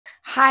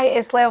Hi,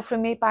 it's Lel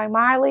from Made by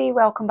Marley.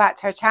 Welcome back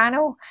to our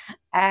channel.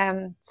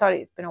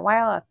 Sorry, it's been a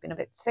while. I've been a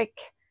bit sick.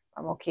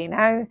 I'm okay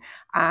now.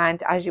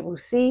 And as you will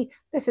see,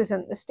 this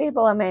isn't the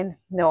stable I'm in.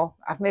 No,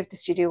 I've moved the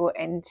studio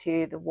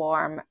into the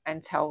warm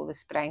until the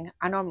spring.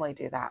 I normally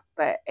do that,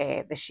 but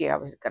this year I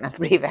was going to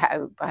brave it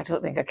out, but I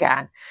don't think I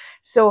can.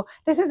 So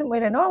this isn't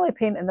where I normally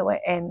paint in the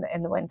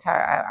winter.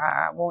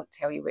 I won't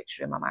tell you which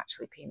room I'm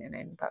actually painting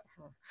in, but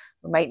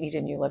we might need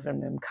a new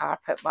living room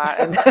carpet,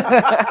 Martin.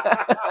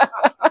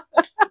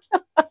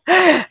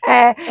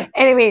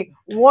 Anyway,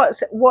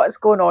 what's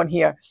going on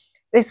here?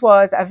 This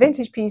was a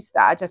vintage piece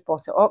that I just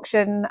bought at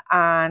auction,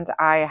 and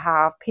I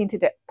have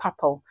painted it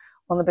purple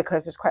only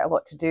because there's quite a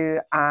lot to do,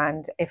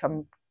 and if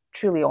I'm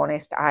truly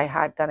honest, I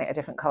had done it a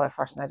different colour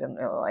first and I didn't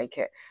really like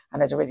it,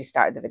 and I'd already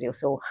started the video,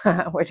 so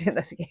we're doing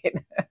this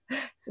again.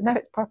 So now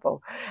it's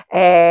purple.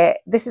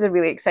 This is a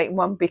really exciting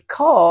one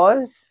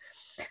because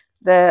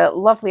the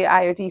Lovely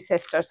IOD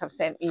Sisters have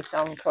sent me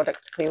some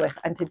products to play with,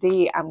 and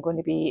today I'm going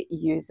to be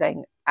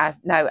using,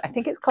 now I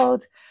think it's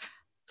called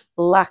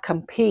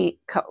Campagne,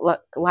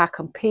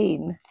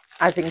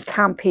 as in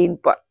campaign,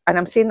 and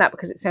I'm saying that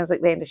because it sounds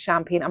like the end of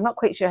champagne. I'm not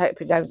quite sure how to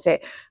pronounce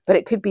it, but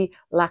it could be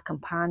La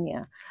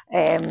Campagna.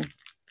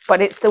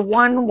 But it's the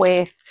one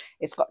with,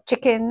 it's got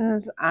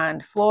chickens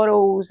and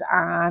florals,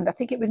 and I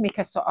think it would make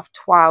a sort of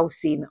toile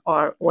scene,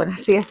 or when I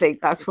say I think,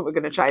 that's what we're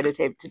going to try and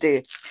attempt to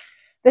do.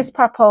 This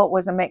purple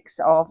was a mix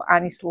of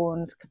Annie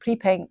Sloane's Capri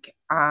Pink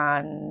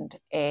and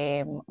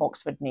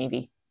Oxford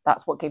Navy.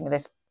 That's what gave me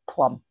this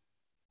plum.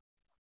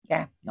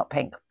 Yeah, not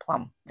pink,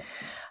 plum.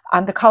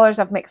 And the colours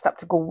I've mixed up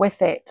to go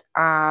with it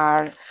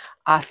are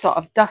a sort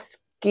of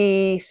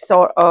dusky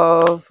sort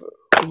of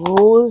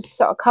rose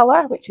sort of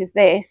colour, which is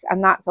this,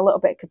 and that's a little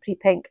bit Capri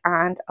Pink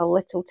and a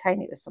little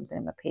tiny, there's something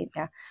in my paint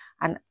there,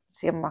 and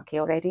see I'm mucky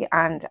already,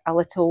 and a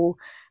little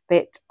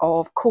bit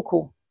of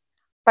cocoa,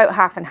 about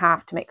half and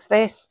half to mix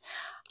this.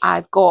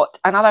 I've got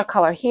another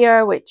colour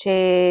here, which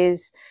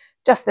is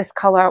just this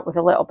colour with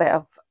a little bit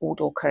of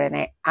old ochre in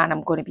it. And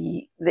I'm going to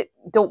be,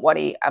 don't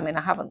worry, I mean,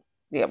 I haven't,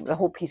 the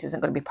whole piece isn't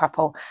going to be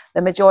purple.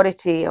 The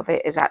majority of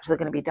it is actually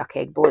going to be duck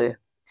egg blue.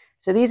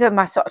 So these are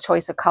my sort of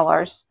choice of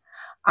colours.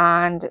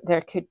 And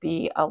there could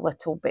be a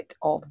little bit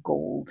of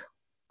gold,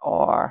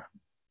 or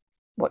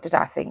what did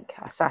I think?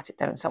 I sat it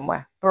down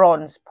somewhere.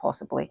 Bronze,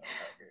 possibly.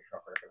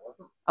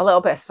 A little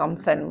bit of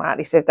something.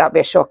 Marty said that'd be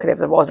a shocker if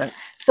there wasn't.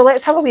 So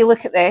let's have a wee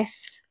look at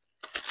this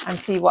and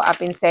see what I've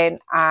been saying.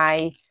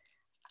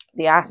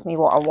 They asked me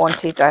what I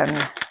wanted,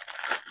 and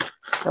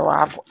so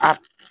I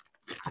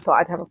thought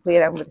I'd have a play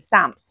around with the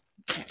stamps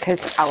because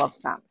I love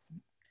stamps.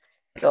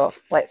 So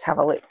let's have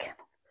a look.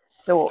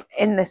 So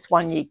in this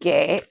one you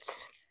get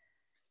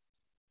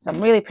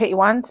some really pretty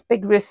ones,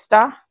 big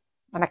rooster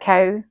and a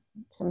cow,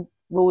 some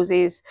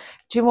roses.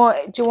 Do you know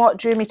what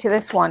drew me to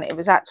this one? It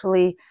was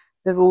actually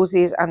the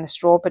roses and the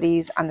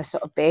strawberries and the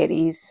sort of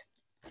berries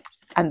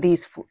and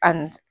these,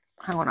 and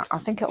hang on, I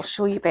think it'll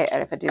show you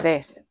better if I do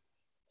this,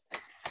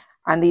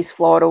 and these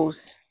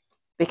florals,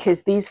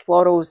 because these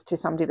florals, to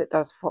somebody that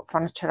does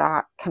furniture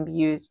art, can be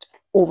used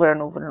over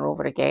and over and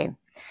over again.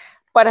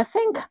 But I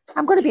think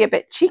I'm going to be a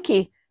bit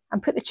cheeky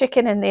and put the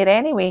chicken in there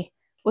anyway.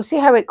 We'll see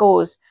how it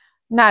goes.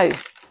 Now,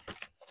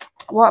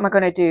 what am I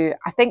going to do?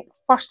 I think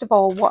first of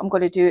all, what I'm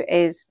going to do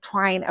is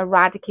try and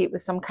eradicate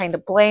with some kind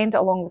of blend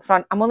along the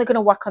front. I'm only going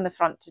to work on the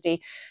front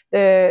today.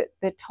 The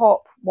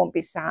top won't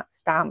be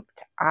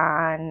stamped,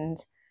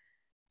 and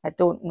I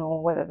don't know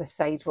whether the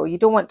sides will. You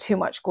don't want too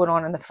much going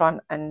on in the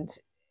front, and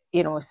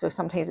you know, so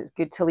sometimes it's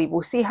good to leave.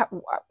 We'll see how,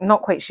 I'm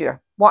not quite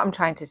sure. What I'm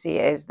trying to say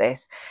is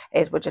this,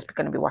 is we're just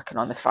going to be working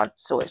on the front.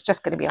 So it's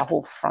just going to be a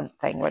whole front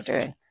thing we're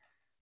doing.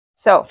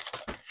 So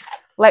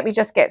let me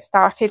just get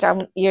started.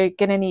 You're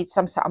going to need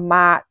some sort of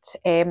mat.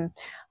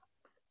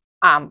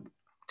 I'm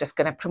just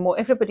going to promote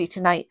everybody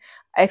tonight.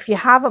 If you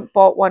haven't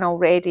bought one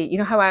already, you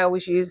know how I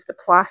always use the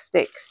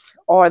plastics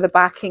or the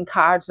backing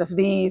cards of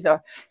these,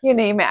 or you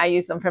name it, I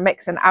use them for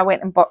mixing. I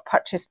went and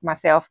purchased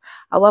myself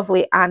a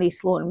lovely Annie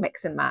Sloane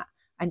mixing mat.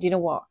 And you know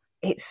what?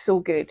 It's so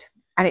good.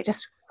 And it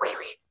just,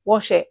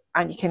 wash it,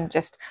 and you can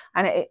just,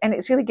 and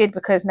it's really good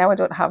because now I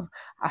don't have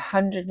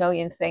 100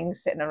 million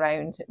things sitting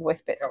around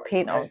with bits of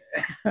paint on.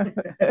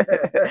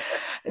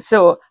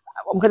 So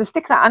I'm going to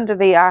stick that under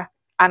there,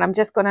 and I'm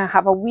just going to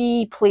have a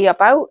wee play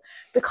about,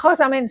 because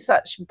I'm in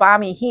such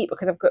balmy heat,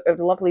 because I've got a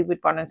lovely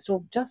wood burning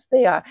stove just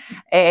there.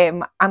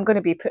 I'm going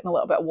to be putting a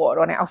little bit of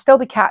water on it. I'll still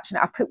be catching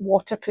it. I've put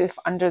waterproof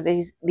under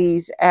these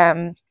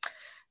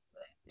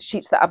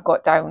sheets that I've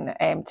got down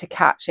to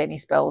catch any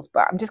spills,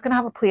 but I'm just going to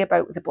have a play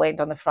about with the blend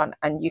on the front,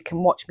 and you can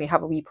watch me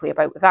have a wee play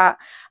about with that,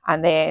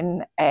 and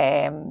then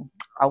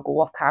I'll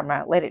go off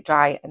camera, let it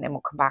dry, and then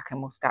we'll come back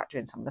and we'll start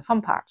doing some of the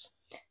fun parts.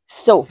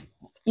 So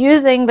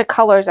using the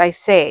colours I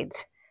said,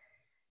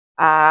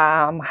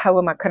 how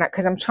am I gonna,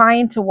 because I'm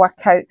trying to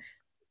work out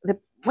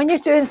when you're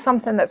doing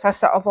something that's a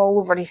sort of all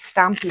over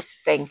stampy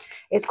thing,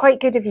 it's quite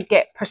good if you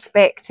get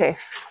perspective.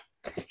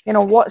 You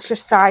know, what's your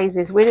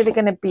sizes, where are they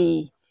going to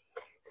be,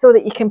 so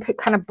that you can put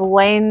kind of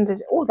blend.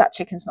 Oh, that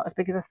chicken's not as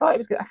big as I thought it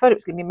was. I thought it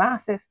was going to be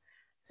massive.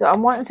 So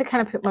I'm wanting to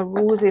kind of put my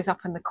roses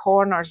up in the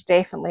corners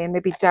definitely, and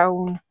maybe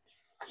down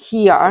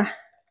here.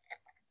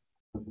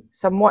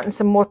 So I'm wanting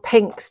some more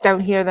pinks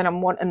down here than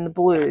I'm wanting the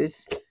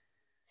blues.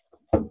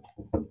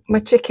 My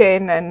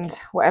chicken and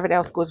whatever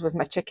else goes with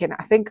my chicken.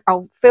 I think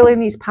I'll fill in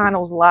these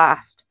panels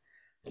last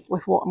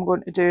with what I'm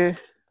going to do.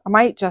 I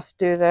might just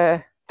do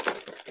the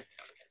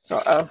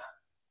sort of,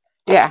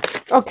 yeah,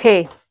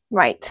 okay,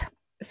 right.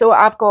 So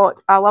I've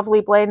got a lovely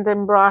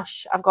blending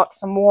brush. I've got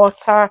some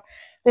water.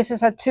 This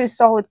has had 2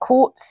 solid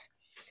coats.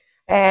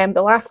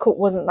 The last coat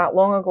wasn't that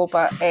long ago,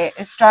 but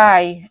it's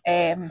dry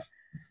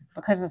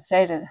because I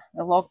said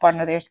the log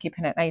burner there's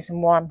keeping it nice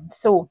and warm.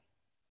 So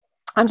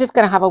I'm just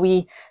going to have a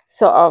wee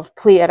sort of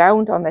play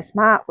around on this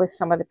mat with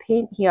some of the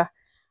paint here,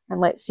 and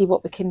let's see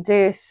what we can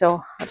do.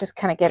 So I'll just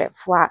kind of get it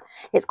flat.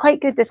 It's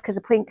quite good this because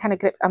the paint kind of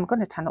grip. I'm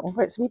going to turn it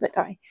over. It's a wee bit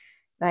dirty,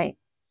 right?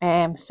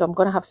 So I'm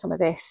going to have some of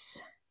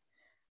this,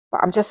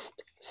 but I'm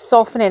just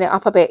softening it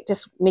up a bit,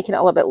 just making it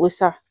a little bit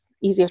looser,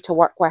 easier to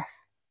work with.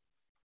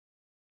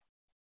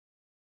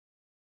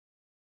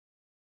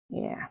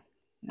 Yeah,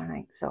 all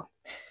right. So,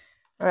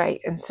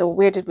 right, and so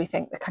where did we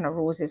think the kind of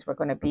roses were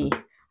going to be?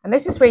 And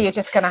this is where you're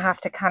just going to have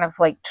to kind of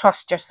like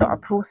trust your sort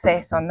of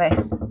process on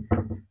this.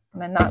 I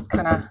mean, that's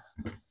kind of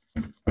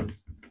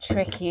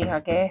tricky, I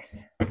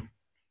guess.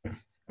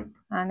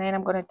 And then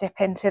I'm going to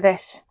dip into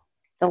this,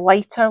 the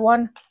lighter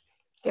one,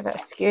 give it a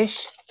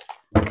scoosh.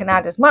 I can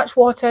add as much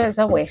water as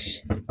I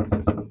wish.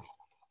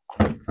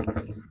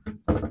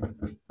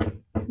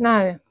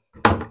 Now,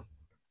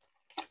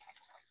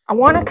 I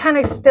want to kind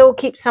of still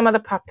keep some of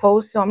the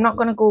purples, so I'm not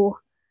going to go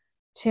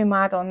too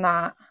mad on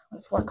that.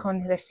 Let's work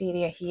on this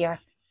area here.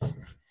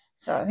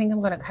 So I think I'm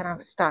going to kind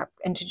of start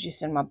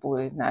introducing my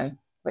blue now,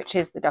 which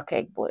is the duck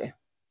egg blue.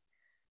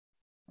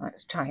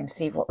 Let's try and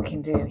see what we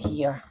can do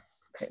here,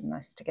 putting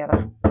this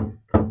together.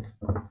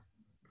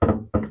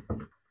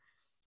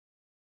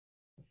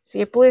 So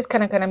your blue is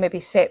kind of going to maybe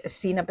set the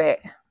scene a bit.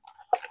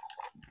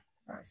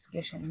 Let's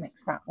squish and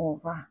mix that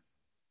over.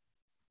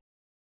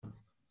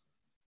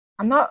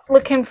 I'm not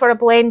looking for a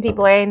blendy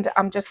blend.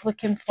 I'm just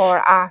looking for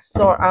a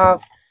sort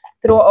of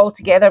throw it all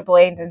together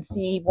blend and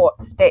see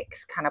what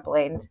sticks kind of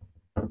blend.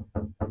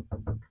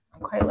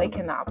 I'm quite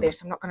liking that up there,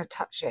 so I'm not going to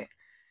touch it.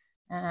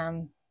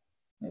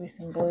 Maybe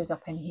some blues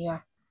up in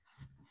here,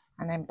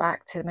 and then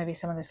back to maybe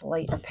some of this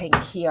lighter pink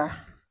here,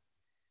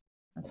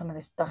 and some of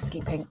this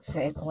dusky pink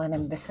settling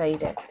in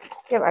beside it.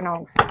 Give it an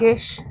old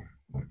squish.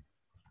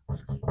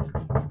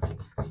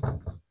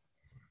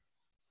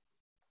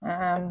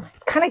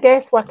 It's kind of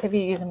guesswork if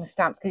you're using the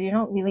stamps because you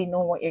don't really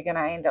know what you're going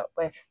to end up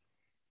with.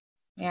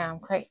 Yeah,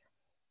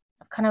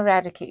 I've kind of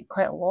eradicated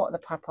quite a lot of the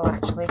purple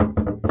actually.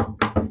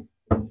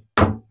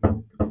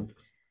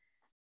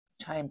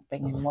 Try and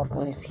bring in more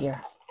blues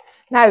here.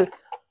 Now,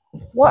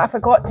 what I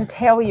forgot to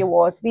tell you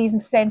was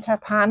these center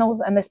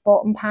panels and this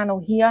bottom panel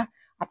here,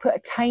 I put a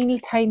tiny,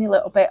 tiny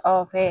little bit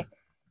of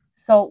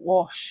salt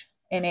wash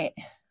in it.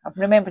 I've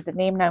remembered the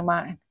name now,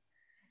 Martin.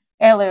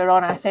 Earlier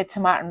on, I said to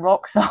Martin,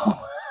 rock salt.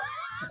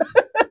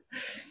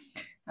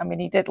 I mean,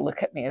 he did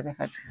look at me as if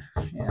I'd,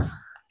 yeah.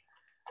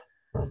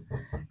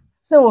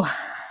 So,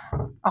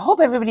 I hope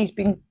everybody's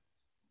been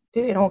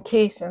doing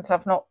okay since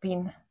I've not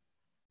been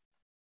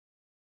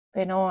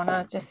on.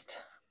 It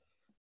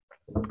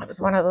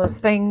was one of those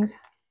things.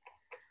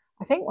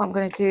 I think what I'm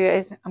going to do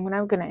is I'm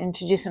now going to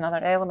introduce another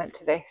element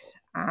to this,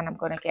 and I'm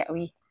going to get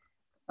a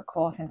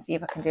cloth and see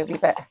if I can do a wee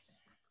bit.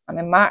 I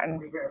mean,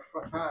 Martin.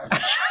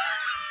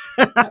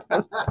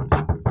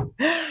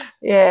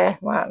 Yeah,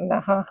 Martin.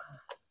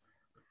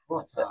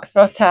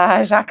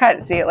 Frottage. I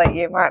can't say it like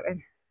you,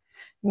 Martin.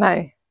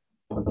 No.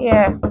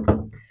 Yeah.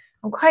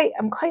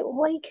 I'm quite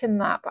liking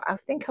that, but I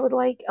think I would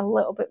like a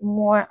little bit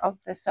more of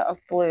the sort of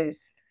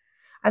blues.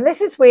 And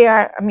this is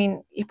where, I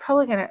mean, you're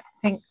probably going to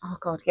think, oh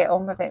God, get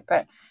on with it.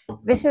 But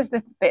this is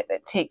the bit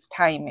that takes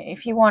time.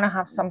 If you want to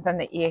have something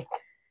that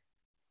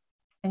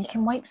and you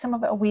can wipe some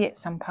of it away at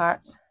some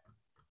parts.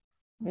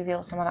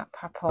 Reveal some of that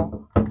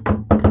purple.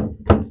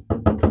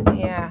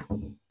 Yeah,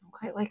 I'm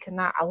quite liking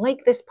that. I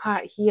like this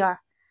part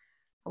here.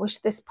 I wish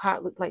this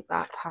part looked like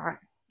that part.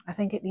 I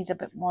think it needs a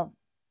bit more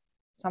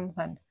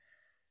something.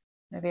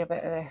 Maybe a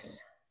bit of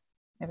this.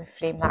 Maybe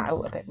frame that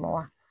out a bit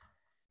more.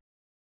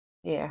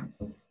 Yeah.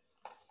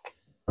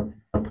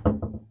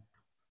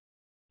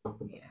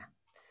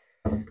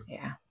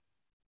 Yeah.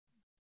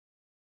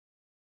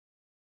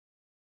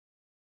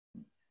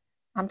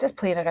 I'm just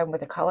playing around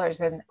with the colours,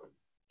 and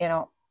you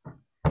know,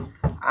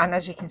 and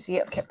as you can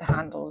see, I've kept the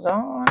handles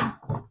on.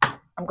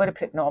 I'm going to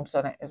put knobs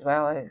on it as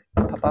well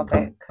up above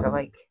it because I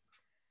like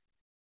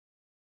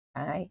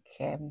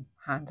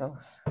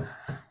handles.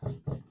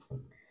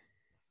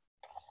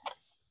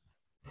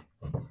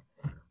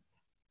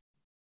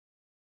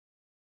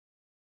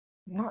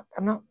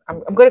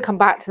 I'm going to come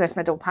back to this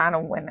middle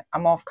panel when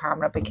I'm off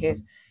camera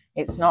because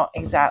it's not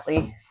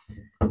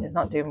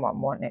doing what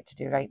I'm wanting it to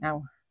do right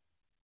now.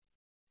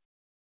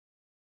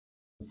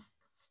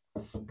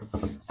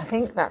 I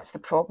think that's the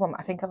problem.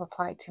 I think I've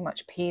applied too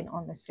much paint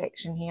on this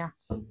section here.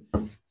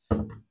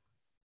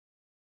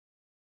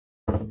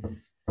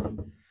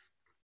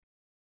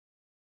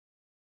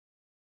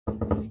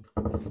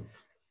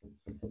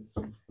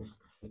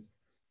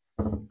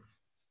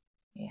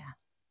 Yeah.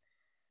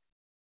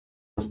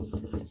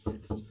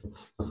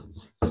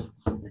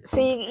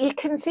 See, you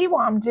can see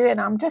what I'm doing.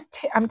 I'm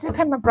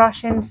dipping my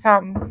brush in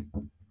some,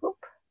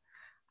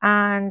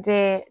 and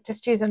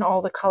just using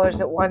all the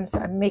colours at once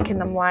and making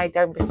them lie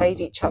down beside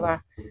each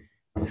other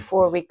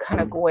before we kind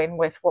of go in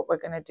with what we're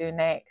going to do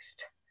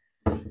next,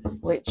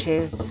 which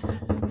is,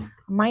 I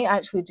might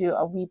actually do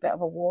a wee bit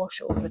of a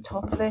wash over the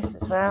top of this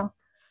as well.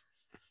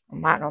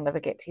 Martin will never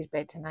get to his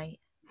bed tonight.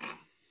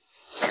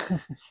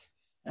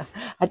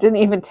 I didn't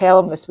even tell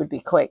him this would be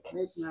quick.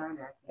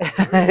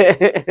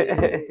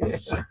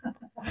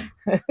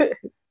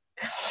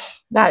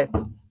 Now,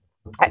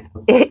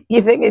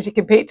 the thing is, you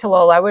can paint till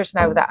all hours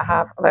now that I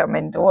have that I'm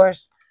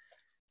indoors.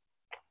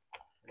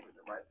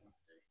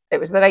 It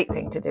was the right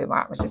thing to do,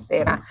 Martin was just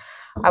saying.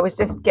 I was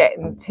just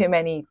getting too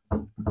many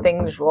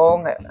things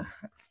wrong,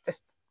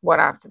 just one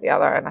after the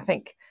other, and I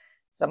think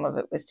some of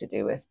it was to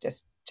do with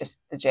just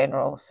the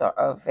general sort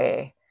of,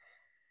 you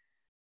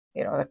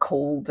know, the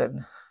cold,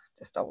 and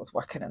just always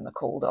working in the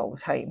cold all the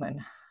time,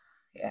 and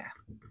yeah.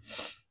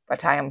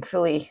 But I am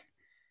fully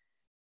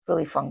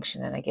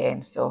functioning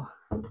again, so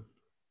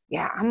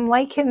yeah, I'm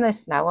liking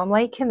this now.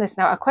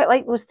 I quite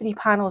like those 3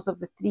 panels of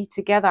the 3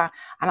 together,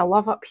 and I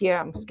love up here.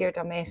 I'm scared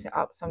I'll mess it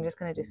up, so I'm just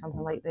going to do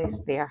something like this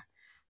there.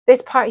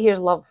 This part here,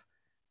 love.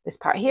 This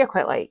part here,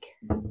 quite like.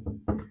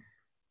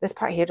 This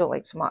part here, don't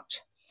like so much.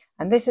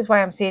 And this is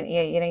why I'm saying to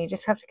you, you know, you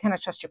just have to kind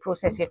of trust your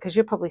process here, because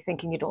you're probably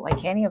thinking you don't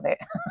like any of it.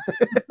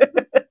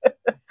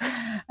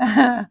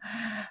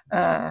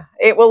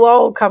 It will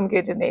all come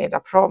good in the end, I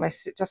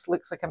promise. It just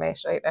looks like a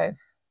mess right now.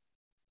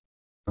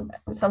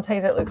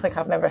 Sometimes it looks like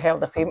I've never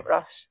held a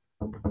paintbrush.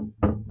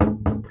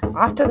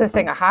 After the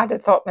thing I had, I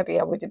thought maybe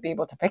I wouldn't be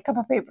able to pick up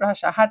a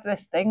paintbrush. I had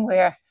this thing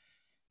where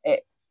I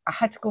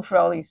had to go for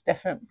all these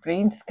different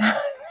brain scans.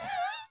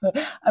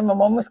 And my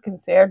mum was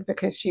concerned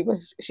because she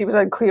was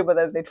unclear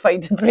whether they'd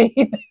find a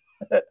brain.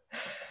 But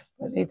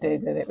they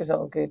did, and it was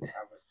all good.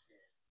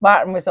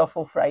 Martin was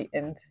awful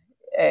frightened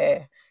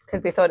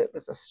because they thought it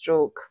was a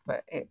stroke,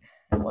 but it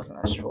wasn't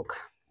a stroke.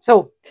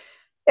 So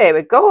there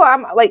we go.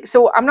 I'm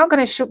not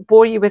going to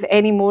bore you with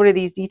any more of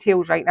these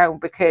details right now,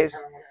 because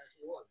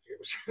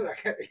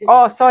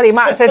oh, sorry,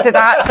 Matt said, did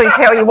I actually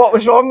tell you what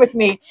was wrong with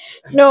me?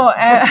 No,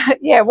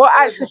 yeah, what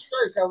actually?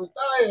 I was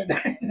dying.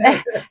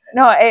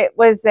 No, it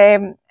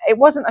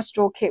wasn't a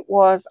stroke. It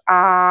was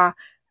a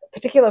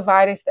particular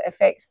virus that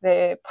affects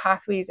the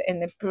pathways in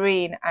the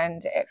brain,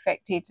 and it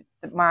affected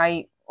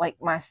my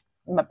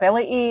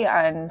mobility,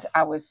 and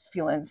I was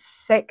feeling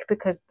sick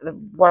because the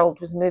world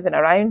was moving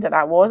around and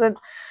I wasn't,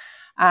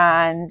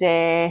 and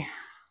it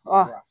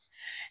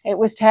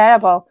was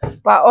terrible.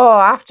 But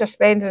after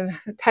spending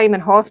time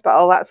in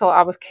hospital, that's all.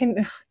 I was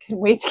couldn't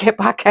wait to get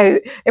back out.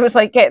 It was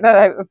like getting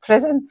out of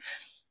prison.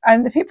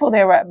 And the people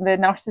there were, the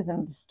nurses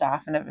and the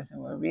staff and everything,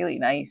 were really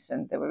nice,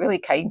 and they were really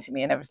kind to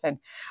me and everything.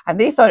 And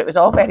they thought it was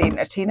all very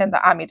entertaining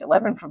that I made a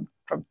living from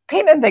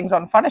painting things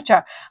on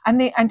furniture.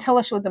 And until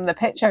I showed them the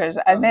pictures,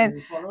 and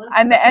then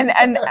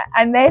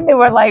they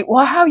were like,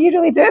 "Wow, you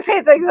really do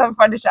paint things on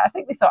furniture." I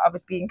think they thought I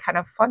was being kind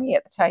of funny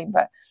at the time,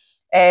 but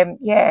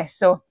yeah.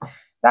 So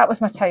that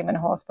was my time in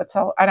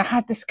hospital, and I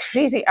had this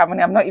crazy, I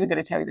mean, I'm not even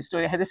going to tell you the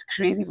story. I had this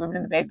crazy woman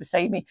in the bed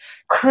beside me,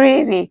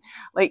 crazy,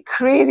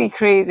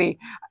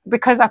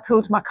 because I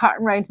pulled my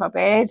curtain around my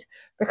bed,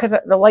 because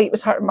the light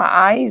was hurting my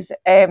eyes,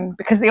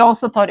 because they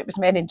also thought it was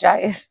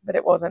meningitis, but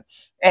it wasn't.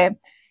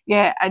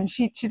 Yeah, and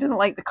she didn't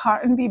like the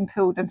curtain being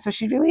pulled, and so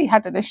she really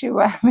had an issue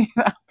with me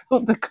that I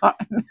pulled the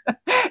curtain.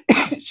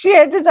 She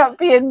ended up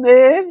being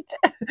moved.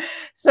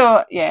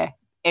 So yeah,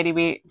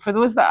 anyway, for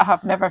those that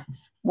have never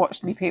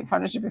watched me paint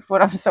furniture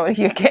before, I'm sorry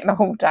you're getting a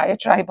whole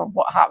diatribe of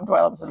what happened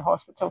while I was in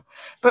hospital.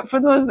 But for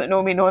those that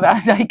know me, know that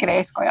I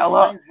digress quite a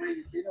lot.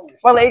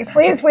 Well, it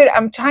explains where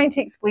I'm trying to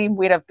explain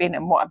where I've been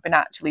and what I've been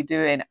actually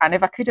doing. And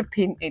if I could have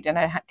painted and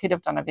I could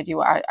have done a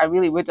video, I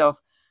really would have.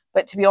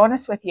 But to be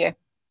honest with you,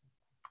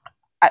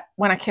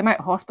 when I came out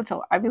of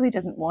hospital, I really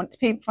didn't want to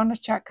paint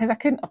furniture, because I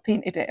couldn't have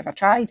painted it if I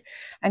tried.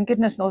 And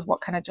goodness knows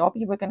what kind of job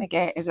you were going to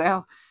get as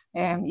well.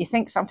 You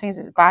think sometimes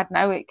it's bad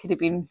now. It could have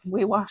been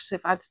way worse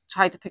if I'd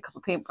tried to pick up a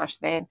paintbrush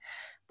then.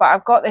 But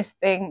I've got this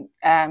thing,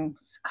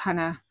 it's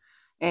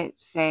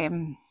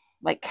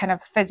like kind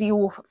of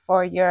physio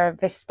for your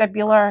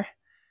vestibular.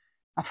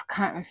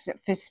 Is it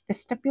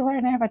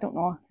vestibular nerve? I don't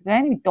know. Are there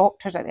any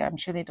doctors out there? I'm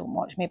sure they don't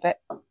watch me, but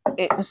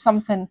it was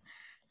something,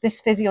 this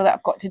physio that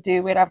I've got to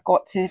do, where I've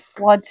got to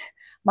flood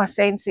my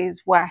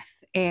senses with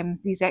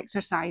these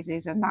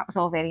exercises, and that was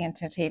all very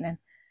entertaining.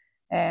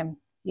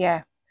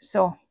 Yeah,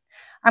 so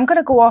I'm going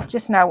to go off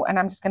just now, and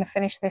I'm just going to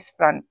finish this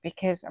front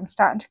because I'm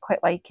starting to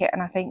quite like it,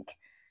 and I think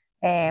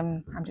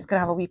I'm just going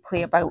to have a wee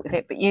play about with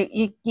it. But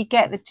you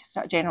get the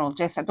sort of general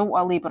gist. I don't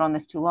want to labour on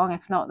this too long,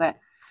 if not that,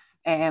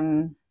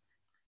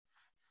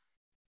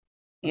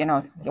 you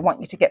know, I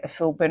want you to get the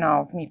full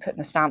boona of me putting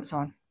the stamps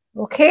on.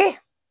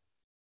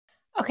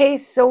 Okay,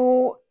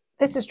 so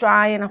this is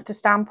dry enough to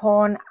stamp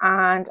on,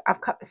 and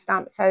I've cut the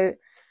stamps out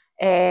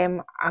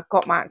I've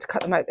got Martin to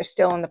cut them out. They're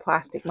still on the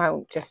plastic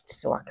mount, just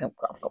so I've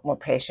got more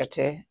pressure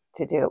to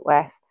do it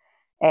with.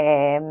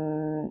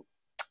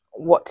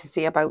 What to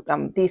say about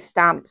them? These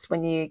stamps,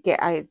 when you get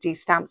IOD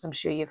stamps, I'm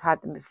sure you've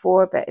had them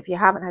before, but if you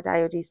haven't had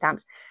IOD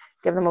stamps,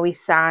 give them a wee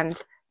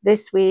sand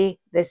this way,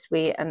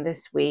 and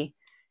this way,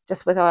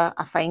 just with a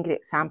fine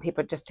grit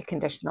sandpaper, just to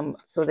condition them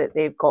so that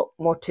they've got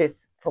more tooth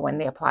for when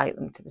they apply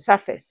them to the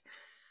surface.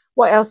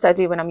 What else do I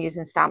do when I'm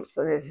using stamps?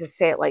 So there's a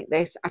set like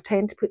this. I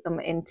tend to put them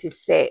into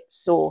sets.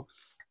 So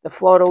the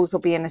florals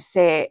will be in a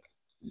set,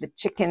 the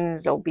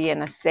chickens will be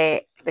in a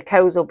set, the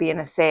cows will be in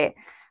a set.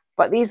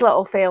 But these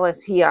little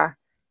fellas here,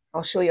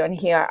 I'll show you on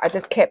here, I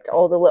just kept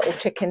all the little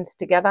chickens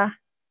together.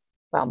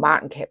 Well,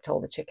 Martin kept all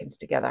the chickens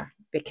together,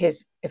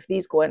 because if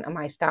these go into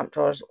my stamp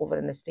drawers over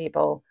in the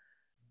stable,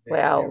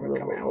 well,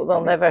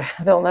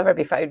 they'll never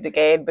be found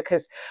again,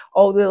 because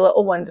all the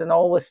little ones and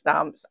all the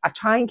stamps, I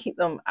try and keep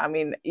them. I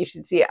mean, you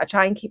should see it. I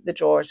try and keep the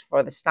drawers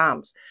for the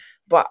stamps,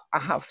 but I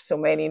have so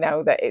many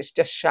now that it's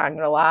just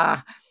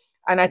Shangri-La.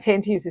 And I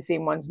tend to use the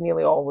same ones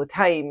nearly all the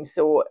time.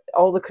 So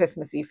all the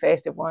Christmassy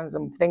festive ones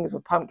and things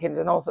with pumpkins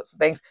and all sorts of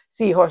things,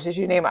 seahorses,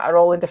 you name it, are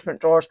all in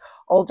different drawers,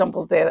 all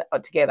jumbled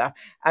together.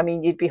 I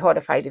mean, you'd be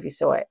horrified if you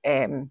saw it.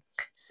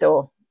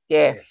 So,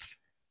 yeah. Yes.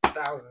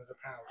 Thousands of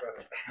pounds worth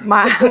of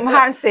stamps.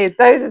 Martin said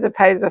thousands of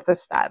pounds worth of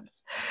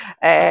stamps.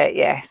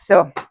 Yeah,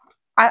 so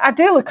I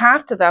do look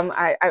after them.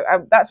 I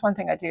that's one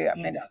thing I do. I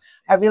mean,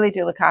 I really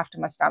do look after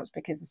my stamps,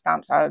 because the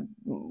stamps are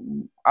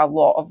a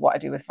lot of what I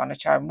do with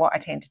furniture. And what I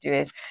tend to do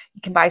is,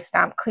 you can buy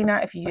stamp cleaner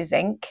if you use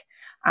ink,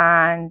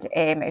 and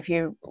if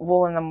you're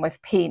rolling them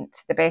with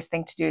paint, the best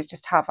thing to do is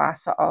just have a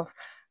sort of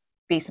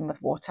basin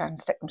with water and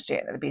stick them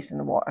straight into the basin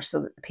of water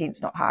so that the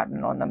paint's not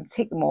hardening on them.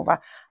 Take them over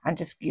and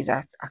just use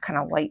a kind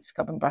of light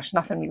scrubbing brush,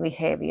 nothing really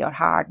heavy or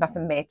hard,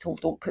 nothing metal.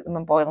 Don't put them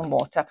in boiling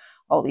water,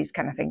 all these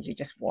kind of things. You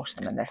just wash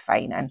them and they're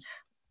fine. And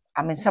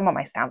I mean, some of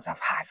my stamps I've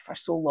had for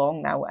so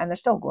long now and they're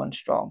still going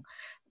strong.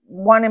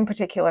 One in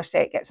particular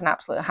set gets an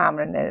absolute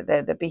hammer in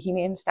the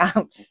Bohemian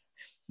stamps.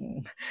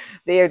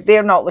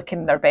 They're not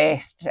looking their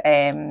best,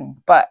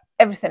 but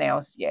everything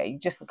else, yeah, you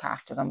just look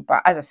after them.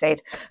 But as I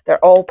said,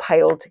 they're all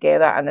piled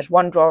together, and there's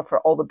one drawer for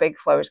all the big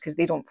flowers because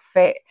they don't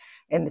fit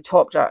in the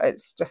top drawer.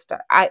 It's just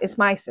it's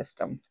my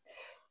system.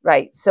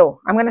 Right,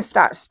 so I'm going to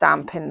start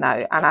stamping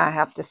now, and I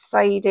have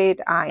decided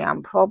I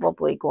am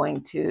probably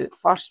going to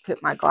first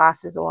put my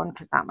glasses on,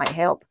 because that might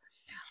help.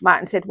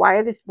 Martin said,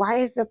 why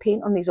is there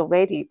paint on these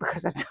already?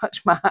 Because I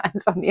touched my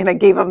hands on the, and I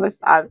gave him the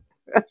sand.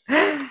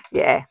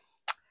 Yeah.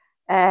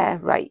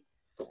 Right,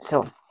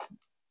 so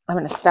I'm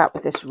going to start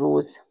with this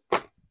rose.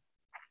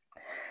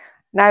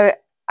 Now,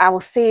 I will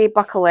say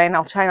buckle in.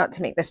 I'll try not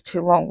to make this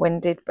too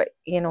long-winded, but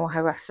you know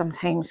how I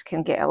sometimes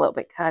can get a little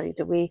bit carried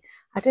away.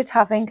 I did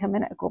have ink a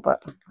minute ago,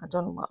 but I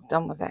don't know what I've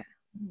done with it.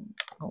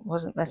 Oh, it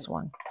wasn't this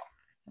one.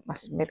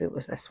 Maybe it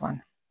was this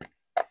one.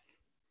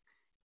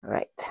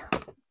 Right.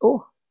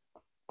 Oh.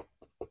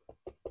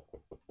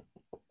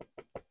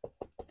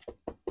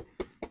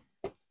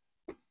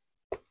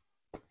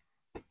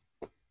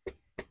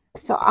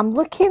 So I'm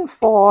looking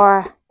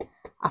for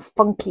a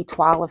funky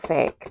twirl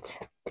effect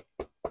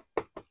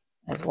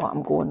is what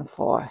I'm going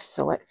for.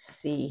 So let's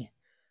see.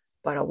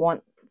 But I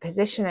want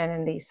positioning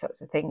in these sorts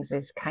of things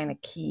is kind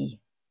of key.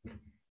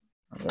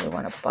 I really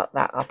want to butt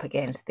that up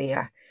against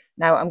there.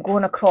 Now I'm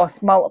going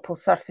across multiple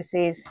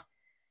surfaces,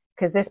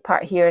 because this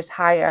part here is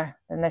higher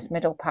than this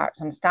middle part.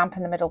 So I'm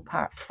stamping the middle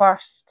part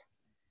first,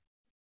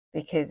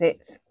 because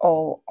it's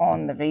all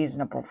on the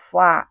reasonable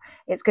flat.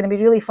 It's going to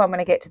be really fun when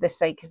I get to this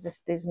side, because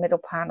these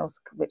middle panels,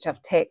 which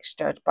I've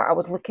textured, but I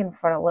was looking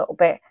for a little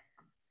bit.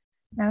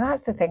 Now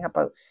that's the thing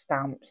about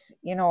stamps,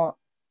 you know,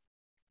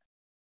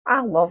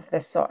 I love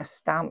this sort of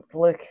stamped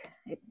look.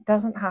 It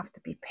doesn't have to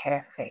be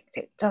perfect.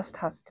 It just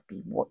has to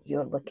be what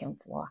you're looking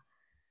for.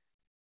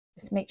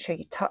 Just make sure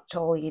you touch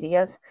all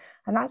areas.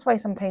 And that's why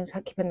sometimes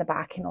keeping the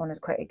backing on is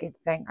quite a good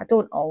thing. I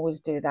don't always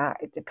do that.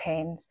 It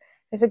depends.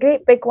 There's a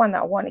great big one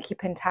that I want to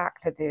keep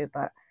intact to do,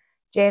 but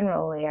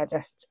generally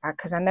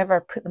because I never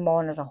put them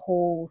on as a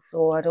whole,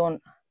 so I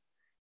don't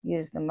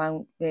use the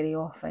mount very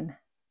often.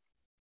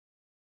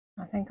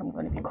 I think I'm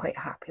going to be quite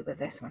happy with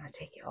this when I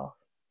take it off.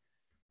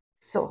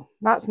 So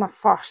that's my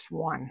first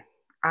one,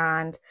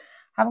 and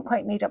I haven't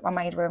quite made up my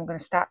mind where I'm going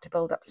to start to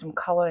build up some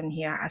colour in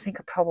here. I think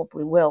I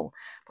probably will,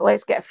 but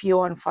let's get a few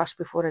on first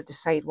before I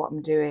decide what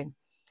I'm doing.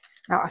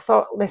 Now I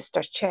thought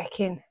Mr.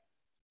 Checking,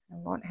 I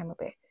want him a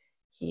bit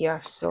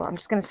here, so I'm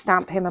just going to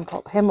stamp him and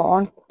pop him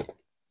on.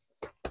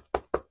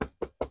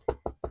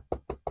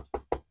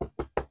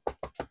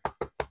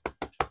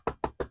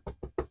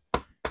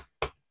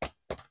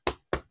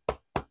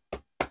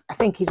 I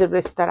think he's a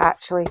rooster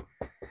actually.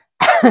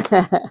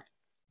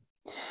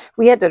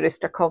 We had a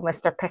rooster called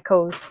Mr.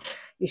 Pickles.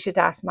 You should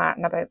ask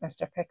Martin about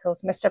Mr.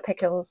 Pickles. Mr.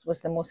 Pickles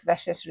was the most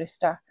vicious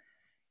rooster.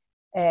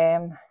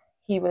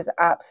 He was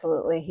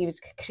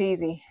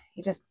crazy.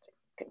 He just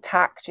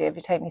attacked you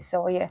every time he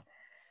saw you.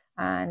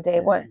 And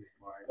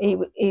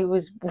he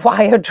was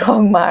wired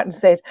wrong, Martin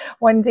said.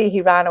 One day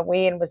he ran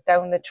away and was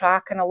down the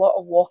track, and a lot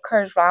of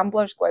walkers,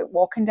 ramblers, go out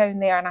walking down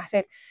there. And I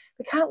said,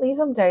 we can't leave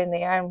him down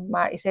there. And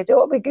Marty said, oh,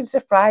 it'll be a good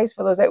surprise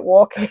for those out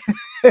walking.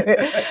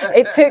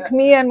 It took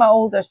me and my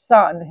older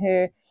son,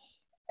 who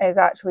has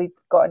actually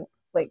got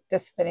like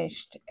just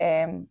finished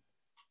an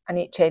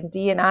HND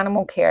in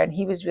animal care, and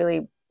he was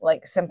really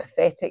like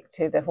sympathetic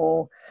to the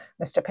whole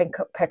Mr.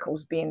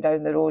 Pickles being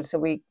down the road. So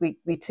we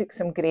took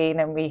some grain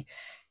and we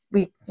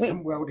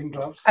some welding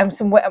gloves.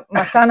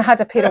 My son had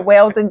a pair of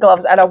welding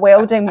gloves and a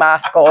welding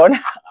mask on.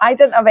 I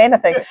didn't have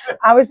anything.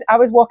 I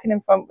was walking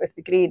in front with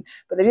the grain.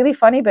 But the really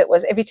funny bit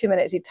was every 2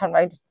 minutes he'd turn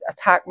around to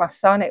attack my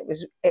son.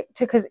 It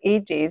took us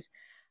ages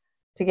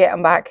to get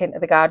him back into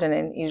the garden,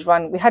 and he's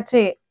run. We had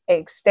to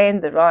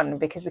extend the run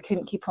because we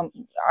couldn't keep him.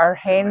 Our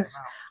hens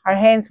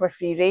were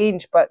free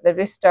range, but the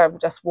rooster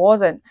just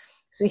wasn't.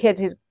 So he had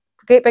his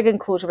great big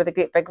enclosure with a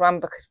great big run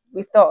because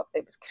we thought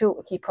it was cool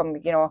to keep him,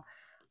 you know,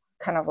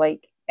 kind of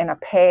like in a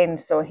pen.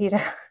 So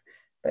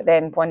but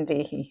then one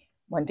day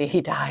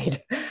he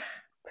died.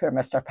 Poor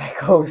Mr.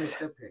 Pickles.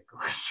 Mr.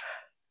 Pickles.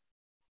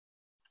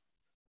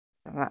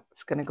 And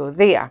that's going to go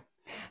there.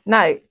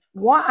 Now,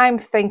 what I'm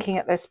thinking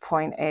at this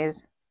point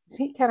is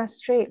it kind of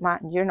straight,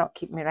 Martin? You're not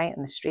keeping me right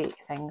in the straight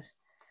things.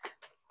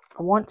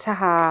 I want to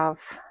have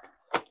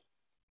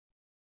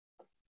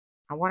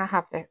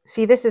the,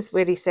 see, this is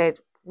where he said,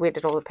 where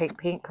did all the pink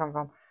paint come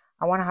from?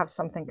 I want to have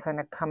something kind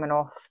of coming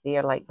off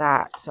there like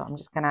that. So I'm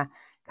just going to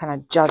kind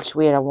of judge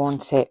where I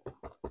want it.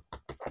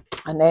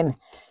 And then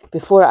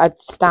before I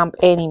stamp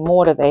any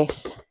more of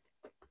this,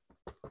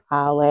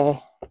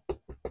 I'll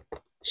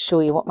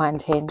show you what my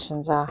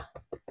intentions are.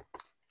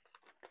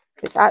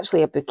 It's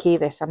actually a bouquet,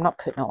 this. I'm not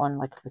putting it on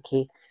like a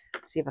bouquet.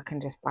 See if I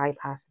can just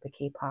bypass the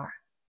bouquet part.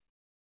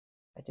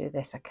 If I do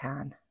this, I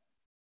can.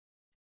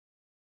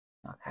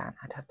 No, I can't.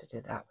 I'd have to do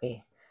it that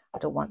way. I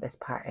don't want this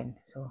part in,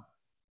 so.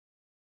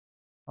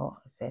 Oh,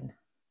 it's in.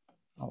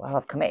 Oh, well,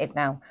 I've committed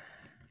now.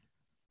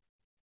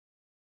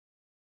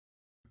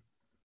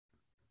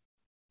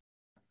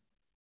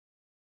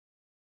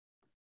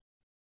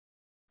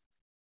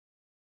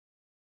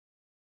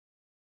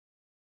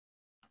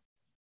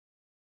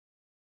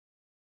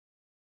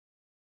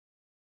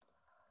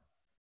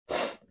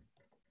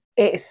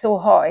 It is so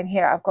hot in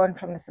here. I've gone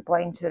from the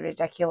sublime to the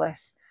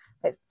ridiculous.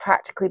 It's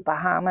practically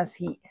Bahamas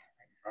heat.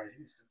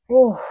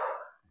 Oh.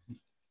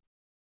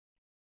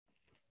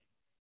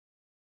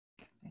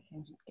 I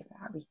can give it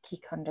a wee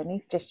kick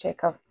underneath. Just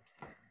check I've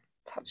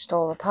touched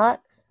all the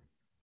parts.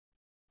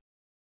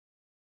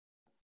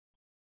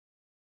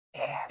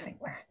 Yeah, I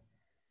think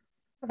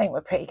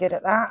we're pretty good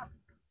at that.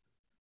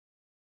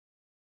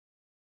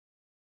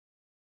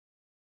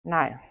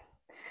 Now,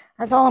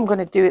 that's all I'm going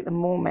to do at the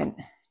moment,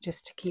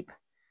 just to keep.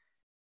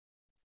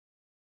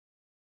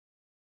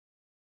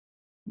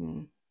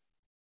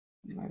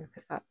 Maybe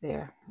put that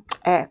there.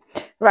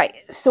 Right,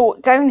 so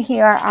down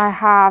here I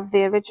have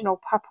the original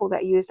purple that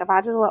I used. I've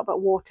added a little bit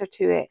of water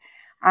to it,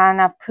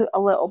 and I've put a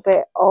little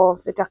bit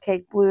of the duck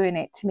egg blue in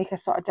it to make a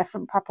sort of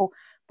different purple,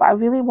 but I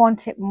really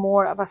want it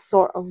more of a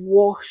sort of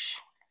wash.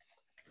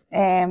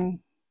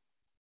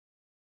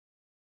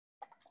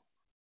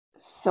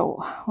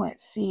 So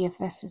let's see if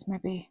this is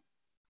maybe,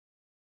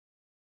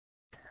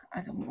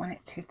 I don't want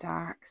it too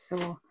dark,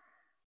 so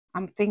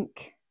I'm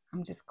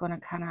just going to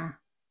kind of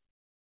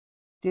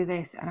do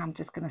this, and I'm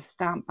just going to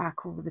stamp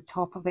back over the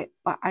top of it,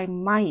 but I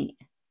might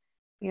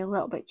be a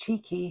little bit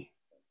cheeky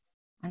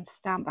and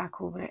stamp back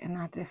over it in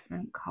a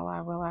different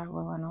colour. Will I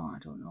not? I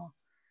don't know.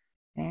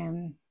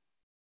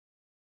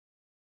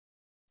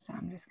 So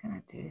I'm just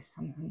going to do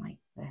something like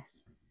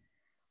this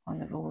on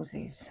the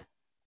roses.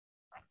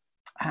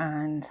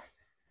 And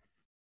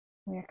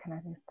where can I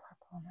do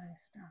purple now?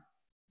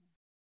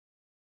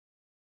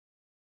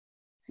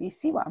 So you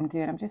see what I'm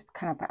doing? I'm just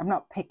kind of, I'm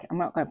not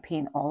going to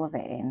paint all of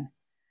it in.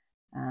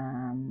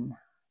 I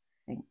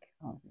think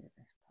I'll do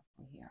this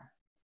purple here,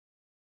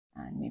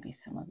 and maybe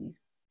some of these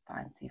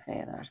fancy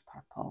feathers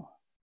purple,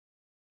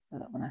 so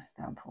that when I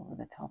stamp over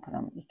the top of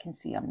them, you can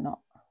see I'm not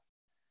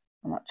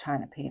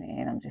trying to paint it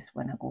in. I'm just,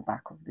 when I go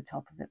back over the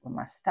top of it with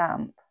my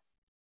stamp,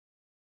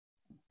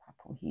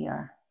 purple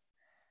here.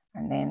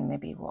 And then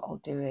maybe what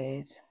I'll do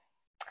is,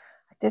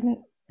 I didn't,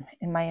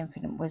 in my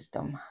infinite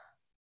wisdom,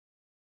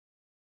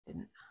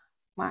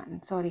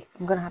 Martin, sorry,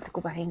 I'm going to have to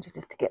go behind you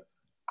just to get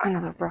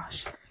another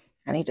brush.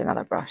 I need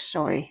another brush,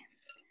 sorry.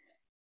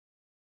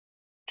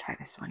 Try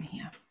this one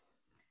here.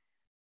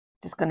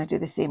 Just going to do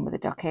the same with the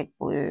duck egg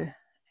blue.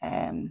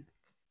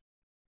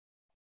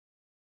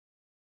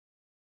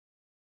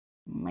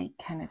 Might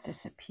kind of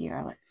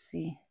disappear, let's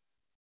see.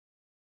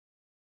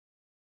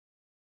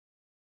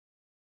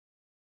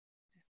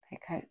 Just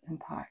pick out some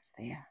parts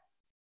there.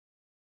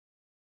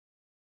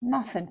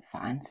 Nothing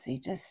fancy,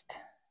 just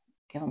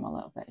give them a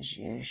little bit as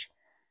usual.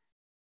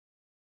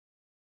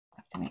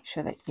 You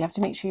have to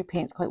make sure your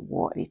paint's quite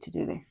watery to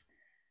do this,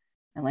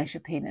 unless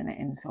you're painting it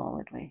in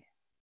solidly.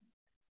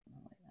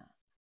 Like that.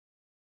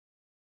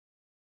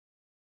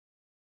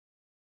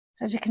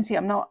 So as you can see,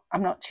 I'm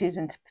not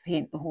choosing to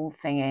paint the whole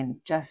thing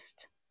in,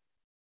 just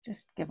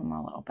Just give them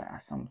a little bit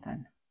of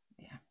something.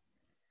 Yeah.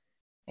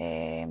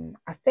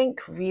 I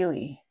think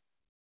really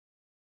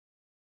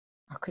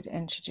I could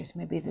introduce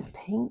maybe the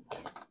pink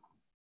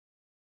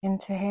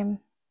into him.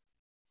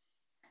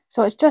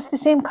 So it's just the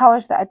same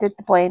colours that I did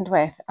the blend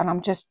with, and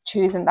I'm just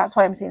choosing. That's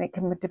why I'm saying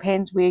it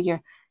depends where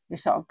you're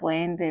sort of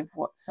blended,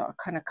 what sort of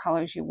kind of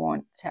colours you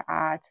want to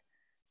add.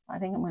 I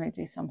think I'm going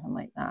to do something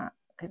like that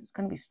because it's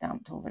going to be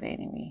stamped over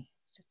anyway.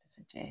 It's just a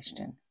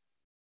suggestion.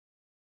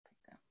 Pick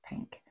that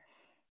pink.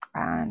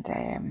 And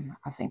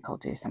I think I'll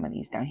do some of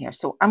these down here.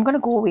 So I'm going to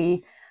go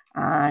away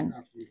and...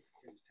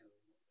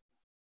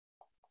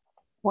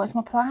 What's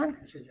my plan?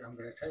 I'm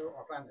going to tell you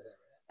what my plan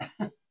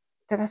is.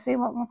 Did I say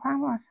what my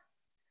plan was?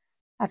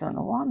 I don't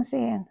know what I'm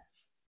saying.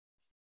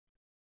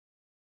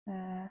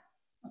 Okay.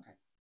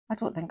 I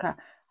don't think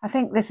I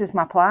think this is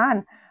my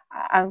plan.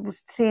 I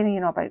was saying,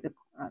 you know, about the...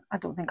 I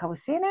don't think I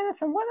was saying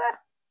anything, was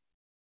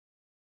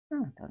I?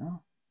 I don't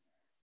know.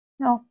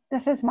 No,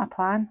 this is my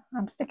plan.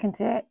 I'm sticking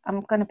to it.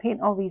 I'm going to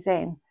paint all these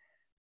in.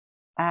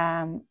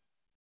 Oh,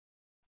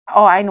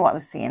 I know what I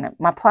was saying.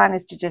 My plan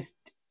is to just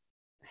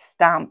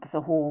stamp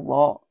the whole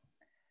lot.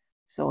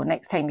 So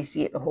next time you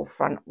see it, the whole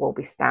front will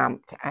be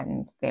stamped,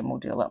 and then we'll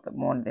do a little bit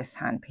more of this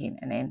hand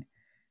painting in.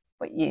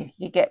 But you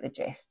get the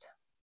gist.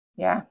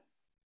 Yeah.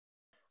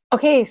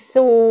 Okay,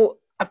 so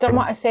I've done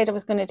what I said I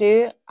was going to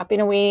do. I've been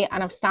away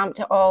and I've stamped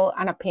it all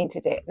and I've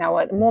painted it. Now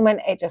at the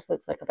moment it just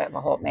looks like a bit of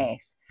a hot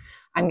mess.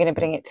 I'm going to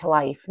bring it to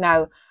life.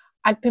 Now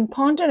I'd been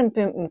pondering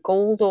putting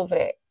gold over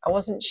it. I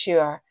wasn't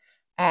sure,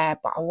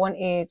 but I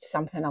wanted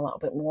something a little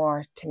bit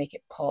more to make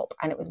it pop.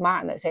 And it was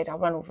Martin that said, I'll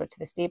run over to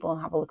the stable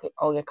and have a look at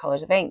all your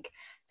colours of ink.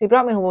 So he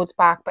brought me loads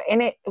back, but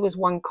in it, there was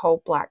one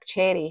called Black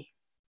Cherry.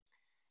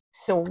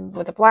 So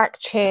with the Black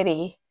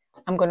Cherry,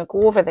 I'm going to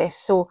go over this.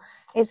 So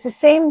it's the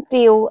same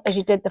deal as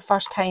you did the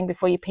first time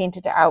before you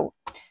painted it out.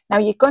 Now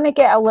you're going to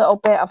get a little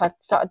bit of a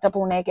sort of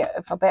double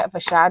negative, a bit of a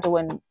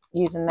shadowing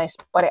using this,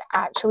 but it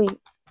actually,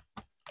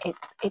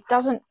 it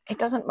doesn't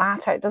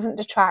matter. It doesn't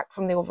detract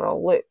from the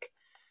overall look.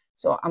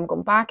 So I'm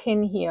going back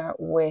in here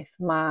with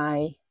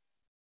my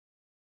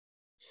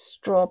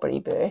strawberry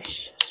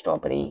bush,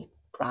 strawberry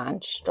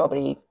branch,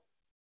 strawberry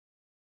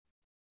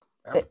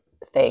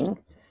thing.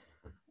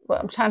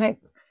 But I'm trying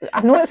to,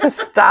 I know it's a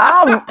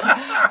stamp.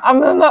 I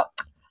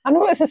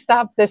know it's a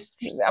stamp.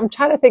 I'm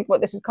trying to think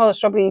what this is called, a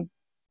strawberry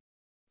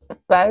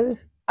bow.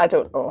 I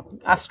don't know.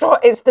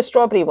 It's the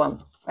strawberry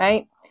one,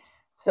 right?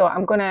 So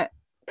I'm going to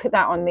put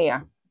that on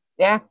there.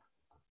 Yeah.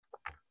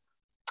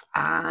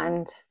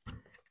 And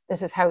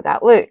this is how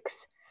that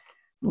looks.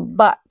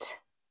 But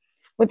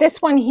with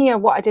this one here,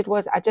 what I did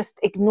was I just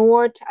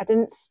ignored, I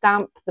didn't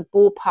stamp the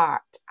bow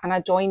part and I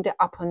joined it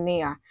up on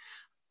there.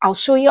 I'll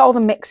show you all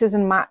the mixes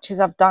and matches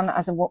I've done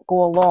as I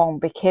go along,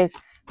 because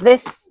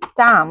this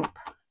stamp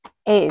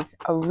is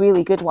a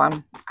really good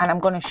one, and I'm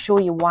going to show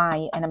you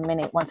why in a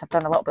minute once I've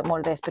done a little bit more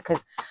of this,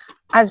 because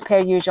as per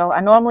usual, I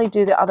normally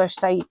do the other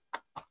side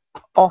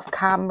off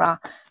camera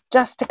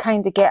just to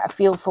kind of get a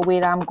feel for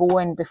where I'm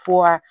going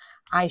before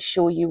I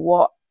show you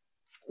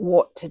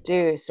what to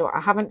do. So I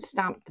haven't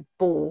stamped the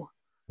bow,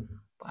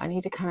 but I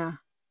need to kind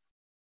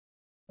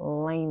of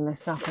line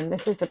this up, and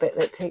this is the bit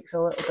that takes a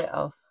little bit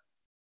of...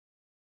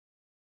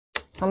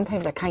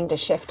 Sometimes I kind of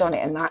shift on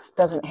it and that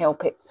doesn't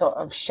help it sort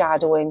of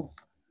shadowing.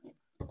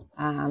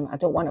 I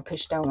don't want to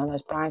push down on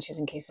those branches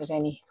in case there's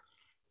any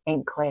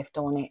ink left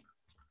on it.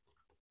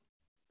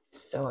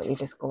 So you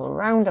just go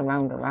around and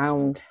round and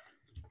round,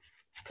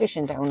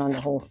 pushing down on the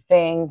whole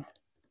thing.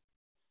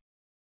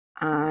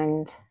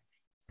 And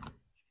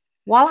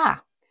voila.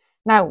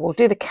 Now we'll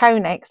do the cow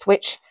next,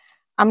 which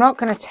I'm not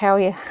going to tell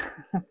you.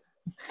 I'm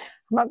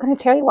not going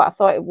to tell you what I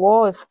thought it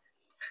was.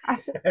 Go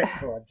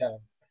on, tell them.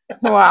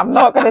 No, I'm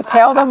not going to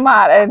tell them,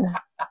 Martin.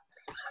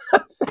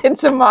 I said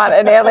to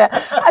Martin earlier,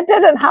 I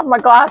didn't have my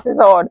glasses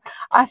on.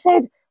 I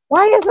said,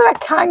 why is there a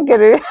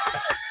kangaroo?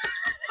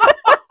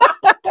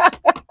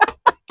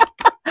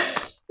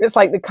 It's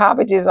like the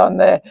cabbages on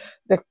the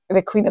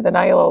Queen of the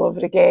Nile all over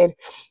again.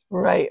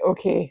 Right,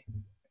 okay.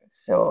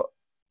 So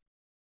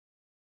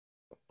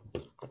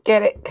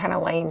get it kind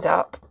of lined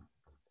up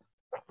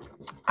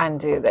and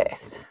do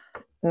this.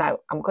 Now,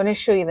 I'm going to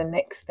show you the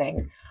next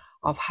thing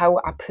of how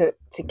I put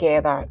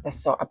together the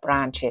sort of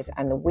branches,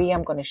 and the way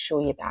I'm going to show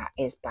you that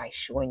is by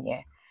showing you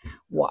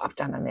what I've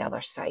done on the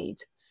other side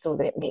so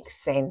that it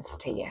makes sense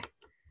to you,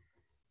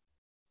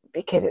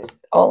 because it's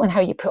all in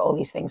how you put all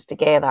these things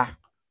together.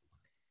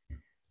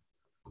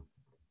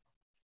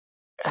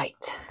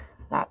 Right,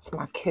 that's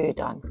my coup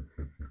done,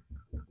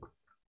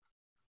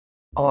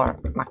 or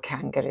my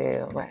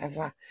kangaroo or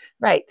whatever.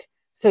 Right,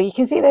 so you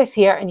can see this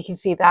here and you can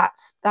see that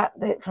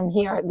from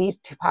here, these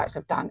two parts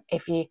I've done.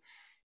 If you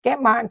get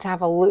Martin to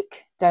have a look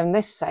down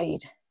this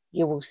side,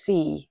 you will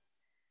see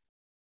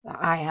that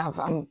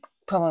I'm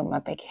probably my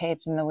big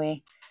head's in the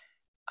way,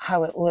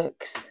 how it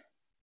looks.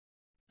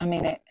 I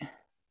mean,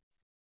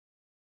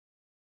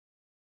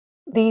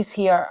 these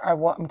here are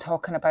what I'm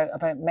talking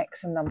about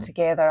mixing them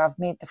together. I've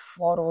made the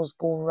florals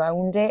go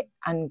round it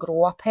and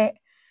grow up it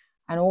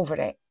and over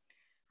it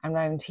and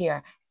round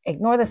here.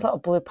 ignore this little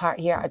blue part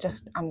here. I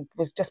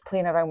was just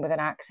playing around with an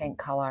accent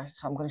colour,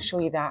 so I'm going to show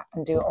you that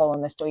and do it all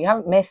on this door. You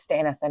haven't missed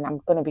anything. I'm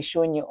going to be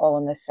showing you all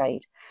on this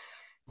side.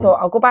 So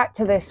I'll go back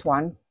to this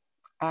one,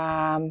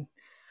 and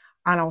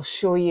I'll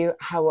show you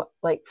how,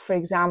 like, for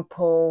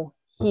example,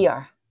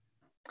 here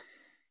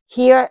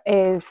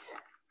is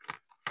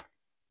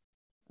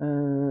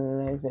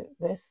it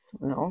this?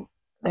 No,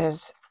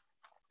 there's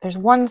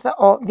ones that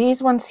all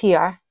these ones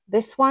here.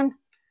 This one.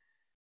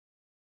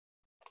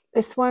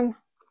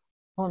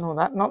 Oh no,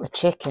 that not the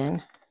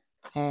chicken.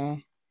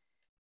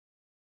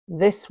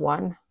 This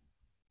one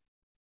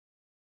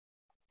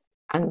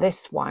and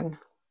this one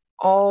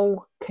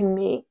all can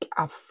make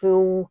a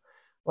full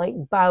like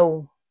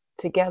bow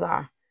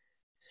together.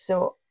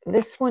 So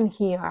this one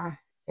here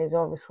is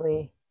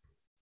obviously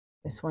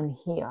this one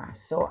here.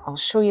 So I'll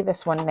show you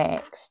this one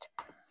next,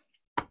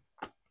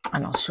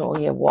 and I'll show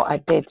you what I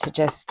did to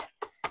just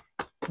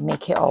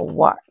make it all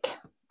work.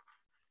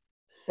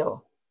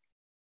 So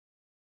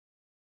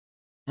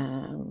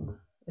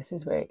this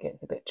is where it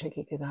gets a bit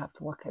tricky because I have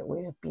to work out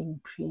where I've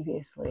been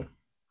previously.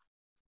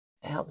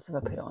 It helps if I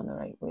put it on the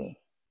right way.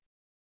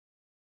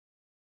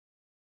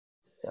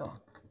 So,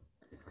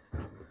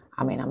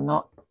 I mean, I'm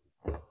not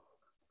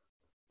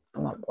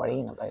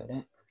worrying about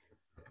it.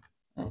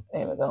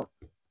 There we go.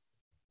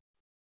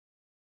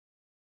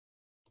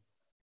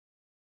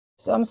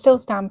 So I'm still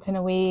stamping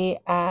away.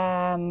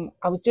 I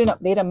was doing up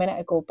there a minute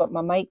ago, but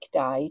my mic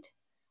died.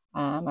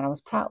 And I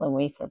was prattling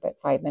away for about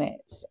 5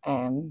 minutes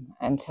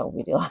until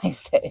we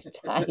realised that it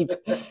died.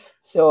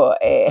 So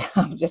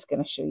I'm just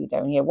going to show you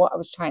down here. What I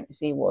was trying to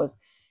say was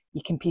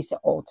you can piece it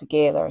all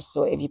together.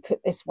 So if you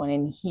put this one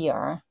in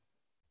here,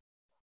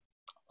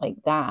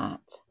 like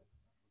that,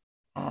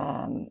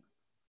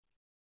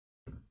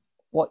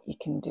 what you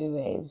can do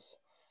is,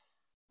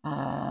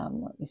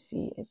 let me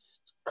see, it's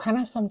kind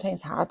of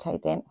sometimes hard to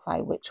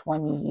identify which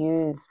one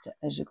you used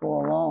as you go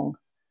along.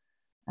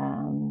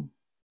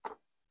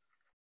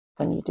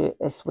 When you do it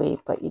this way,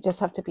 but you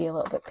just have to be a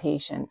little bit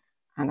patient.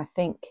 And I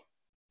think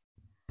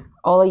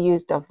all I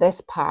used of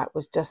this part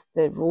was just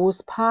the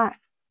rose part.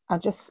 I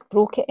just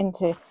broke it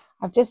into,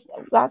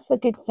 that's the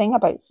good thing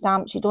about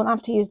stamps. You don't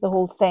have to use the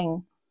whole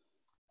thing.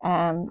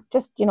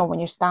 Just, you know, when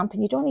you're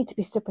stamping, you don't need to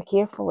be super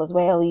careful as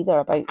well either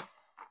about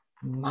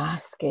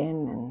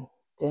masking and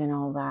doing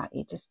all that.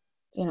 You just,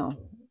 you know,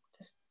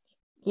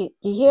 you're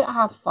here to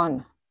have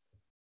fun.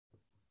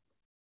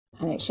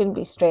 And it shouldn't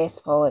be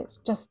stressful. It's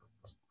just,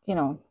 you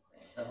know,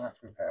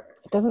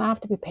 it doesn't have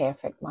to be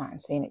perfect,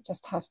 Martin's saying. It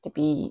just has to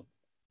be.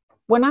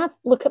 When I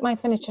look at my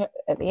finisher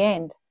at the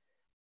end,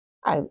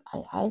 I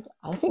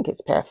think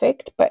it's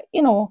perfect. But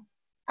you know,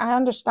 I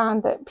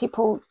understand that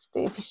people,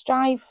 if you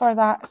strive for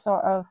that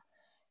sort of,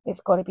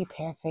 it's got to be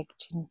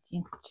perfect.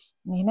 You're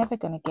never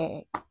going to get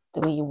it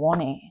the way you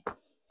want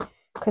it.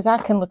 Because I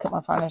can look at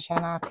my furniture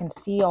and I can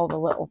see all the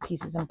little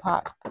pieces and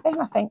parts. But then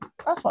I think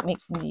that's what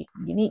makes them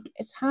unique.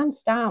 It's hand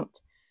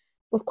stamped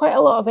with quite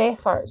a lot of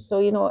effort. So,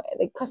 you know,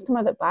 the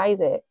customer that buys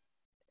it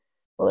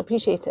will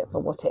appreciate it for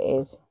what it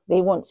is.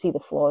 They won't see the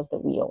flaws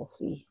that we all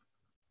see.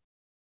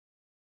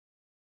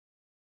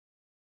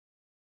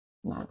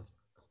 Now,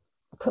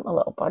 I put my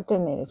little bird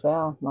in there as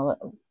well, my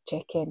little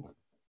chicken.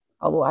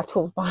 Although I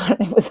told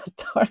Martin it was a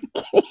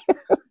turkey.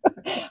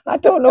 I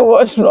don't know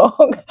what's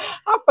wrong.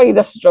 I find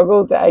a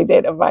struggle to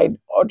identify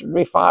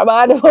ordinary farm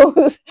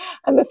animals.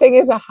 And the thing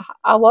is,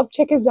 I love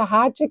chickens. I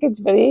had chickens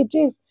for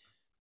ages.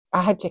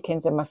 I had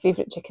chickens, and my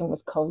favourite chicken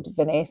was called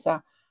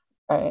Vanessa.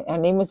 Her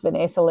name was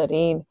Vanessa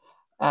Lorraine,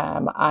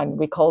 and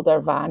we called her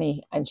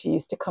Vanny, and she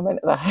used to come into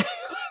the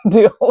house and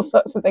do all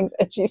sorts of things,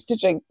 and she used to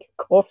drink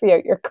coffee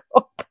out your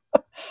cup.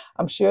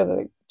 I'm sure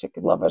the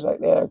chicken lovers out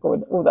there are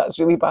going, oh, that's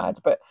really bad,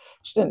 but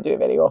she didn't do it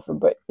very often.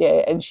 But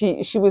yeah, and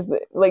she was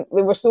like,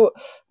 they were so,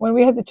 when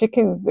we had the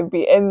chickens, they'd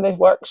be in the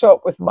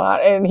workshop with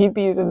Martin, he'd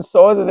be using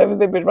saws and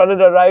everything, they'd be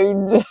running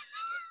around.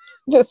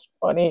 Just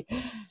funny.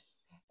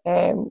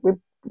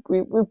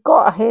 We've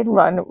got a hen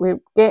run. We're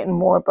getting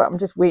more, but I'm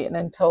just waiting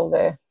until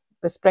the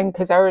spring,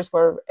 because ours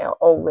were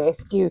all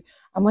rescue.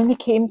 And when they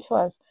came to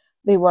us,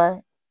 they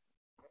were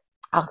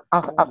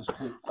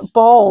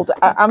bald.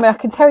 I mean, I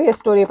can tell you a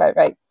story about,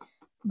 right,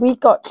 we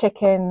got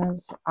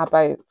chickens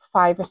about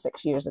 5 or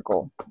 6 years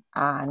ago,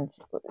 and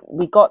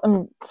we got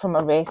them from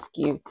a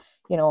rescue.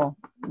 You know,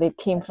 they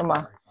came from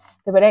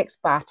they were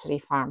ex-battery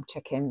farm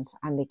chickens,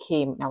 and they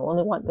came, now I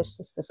only want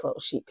this little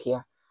sheep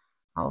here.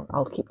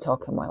 I'll keep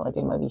talking while I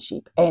do my wee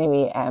sheep.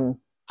 Anyway,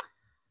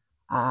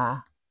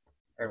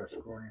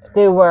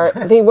 they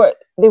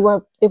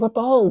were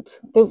bald.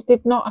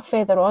 They've not a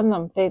feather on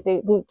them.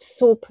 They looked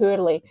so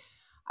poorly.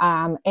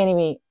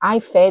 Anyway, I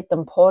fed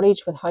them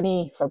porridge with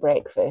honey for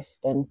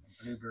breakfast, and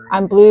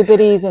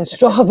blueberries and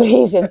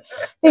strawberries, and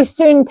they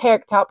soon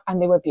perked up,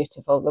 and they were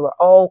beautiful. They were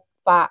all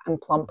fat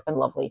and plump and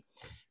lovely.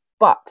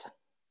 But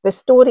the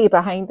story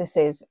behind this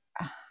is,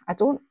 I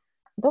don't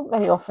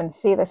very often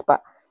say this,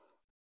 but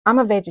I'm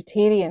a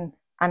vegetarian,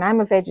 and I'm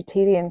a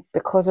vegetarian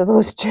because of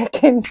those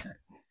chickens.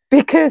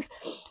 Because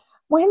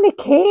when they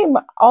came,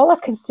 all I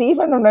could see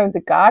running around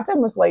the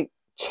garden was like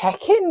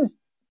chickens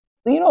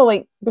you know,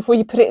 like before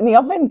you put it in the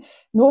oven,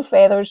 no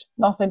feathers,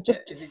 nothing.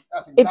 Just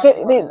that's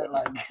exactly what they look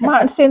like.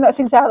 Martin's saying that's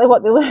exactly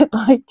what they look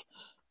like.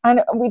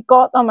 And we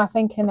got them, I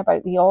think, in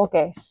about the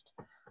August.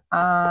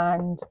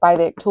 And by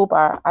the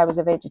October, I was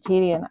a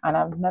vegetarian and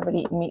I've never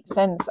eaten meat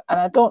since. And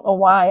I don't know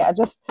why. I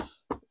just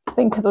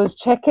think of those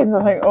chickens.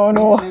 I think, oh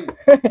no.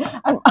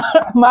 And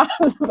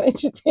Martin's a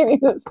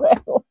vegetarian as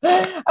well.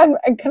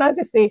 And can I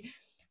just say,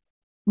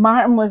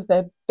 Martin was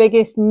the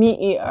biggest meat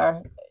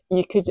eater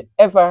you could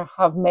ever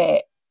have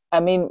met. I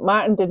mean,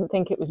 Martin didn't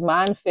think it was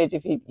man food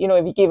if you know,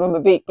 if you gave him a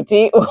baked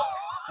potato.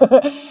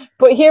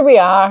 But here we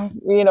are,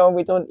 you know,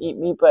 we don't eat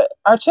meat, but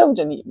our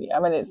children eat meat. I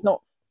mean, it's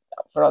not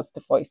for us to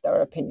foist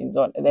our opinions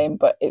onto them,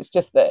 but it's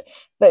just that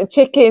the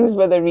chickens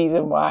were the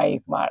reason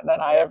why Martin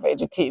and I are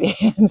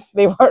vegetarians.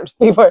 They were,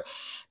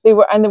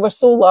 and they were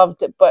so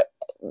loved. But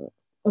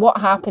what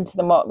happened to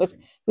them was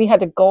we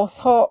had a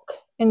goshawk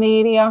in the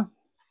area,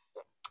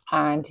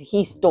 and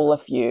he stole a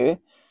few,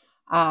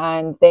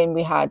 and then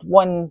we had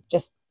one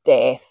just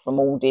death from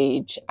old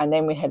age, and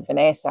then we had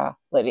Vanessa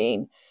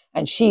Lorraine,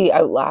 and she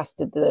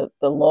outlasted the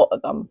lot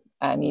of them.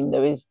 I mean,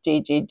 there was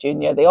JJ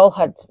Jr. They all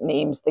had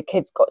names. The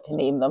kids got to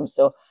name them,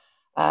 so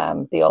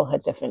they all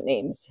had different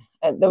names.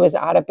 There was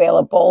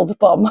Arabella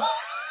Baldbum.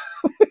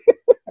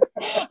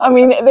 I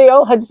mean, they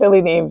all had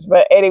silly names,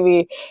 but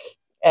anyway,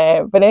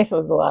 Vanessa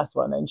was the last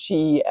one, and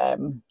she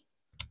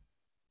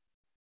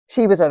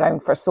was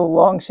around for so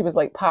long. She was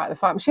like part of the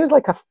family. She was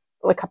like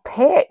a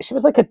pet. She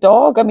was like a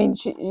dog. I mean,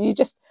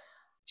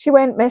 she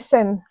went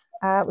missing.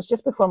 It was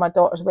just before my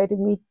daughter's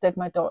wedding. We did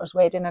my daughter's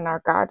wedding in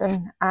our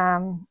garden.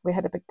 We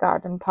had a big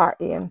garden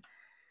party, and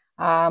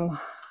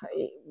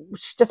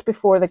just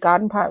before the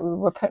garden party, we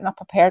were putting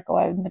up a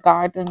pergola in the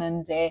garden.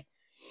 And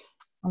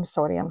I'm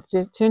sorry, I'm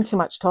doing too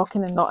much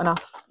talking and not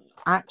enough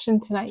action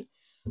tonight.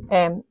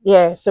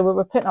 Yeah, so we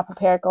were putting up a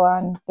pergola,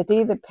 and the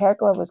day the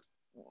pergola was,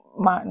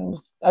 Martin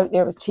was out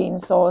there with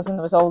chainsaws, and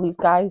there was all these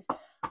guys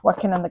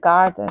working in the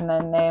garden,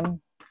 and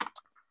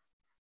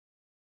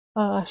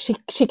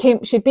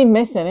she'd been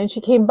missing, and she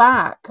came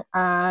back,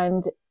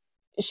 and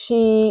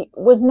she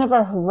was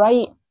never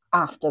right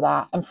after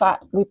that. In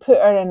fact, we put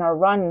her in a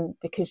run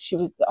because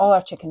all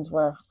our chickens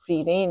were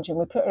free range, and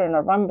we put her in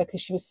a run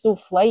because she was so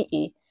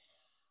flighty.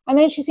 And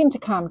then she seemed to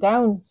calm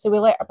down, so we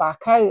let her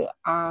back out,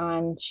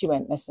 and she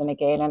went missing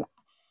again.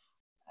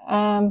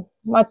 And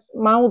my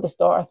oldest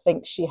daughter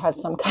thinks she had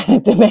some kind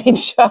of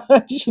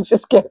dementia. She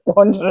just kept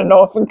wandering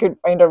off and couldn't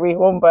find her way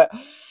home. But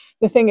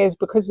the thing is,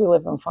 because we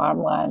live on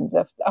farmland,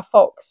 a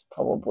fox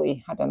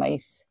probably had a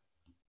nice,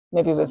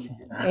 maybe with,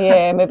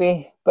 yeah,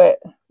 maybe. But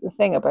the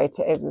thing about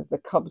it is the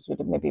cubs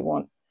would maybe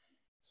want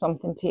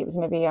something to eat. It was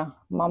maybe a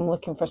mum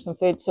looking for some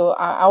food. So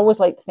I always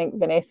like to think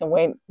Vanessa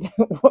went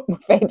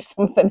fed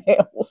something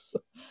else.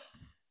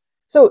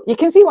 So you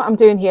can see what I'm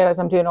doing here as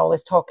I'm doing all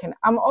this talking.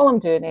 All I'm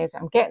doing is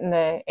I'm getting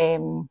the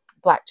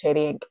black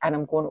cherry ink, and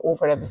I'm going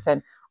over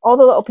everything. All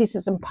the little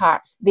pieces and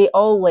parts, they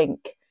all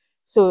link.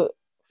 So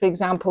for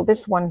example,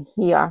 this one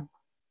here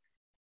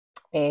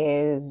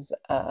is,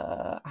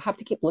 I have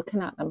to keep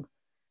looking at them.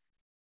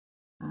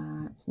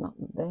 It's not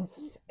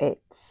this,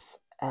 it's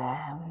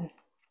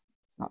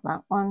not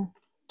that one.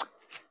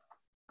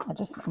 I'm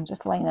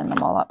just lining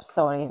them all up.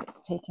 Sorry if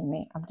it's taking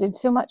me. I'm doing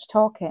so much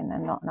talking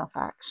and not enough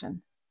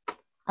action.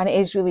 And it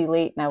is really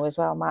late now as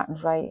well.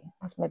 Martin's right.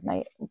 It's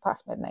midnight,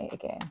 past midnight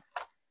again.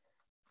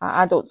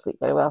 I don't sleep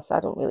very well, so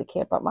I don't really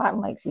care. But Martin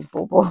likes his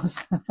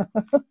bobos.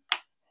 I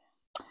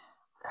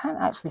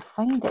can't actually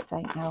find it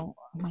right now.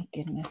 Oh my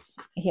goodness.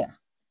 Here.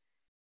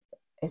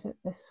 Is it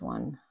this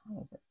one?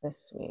 Or is it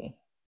this way?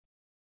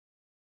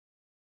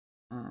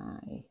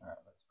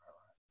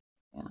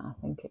 Yeah, I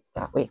think it's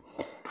that way.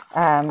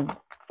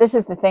 This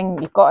is the thing,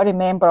 you've got to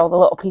remember all the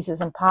little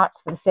pieces and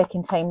parts for the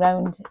second time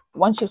round.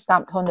 Once you've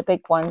stamped on the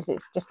big ones,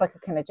 it's just like a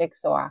kind of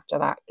jigsaw after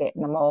that,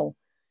 getting them all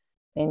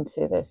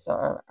into the sort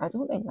of, I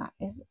don't think that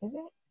is it?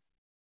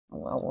 Oh,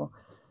 well,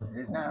 it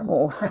is now.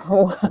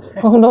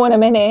 We'll know in a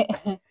minute.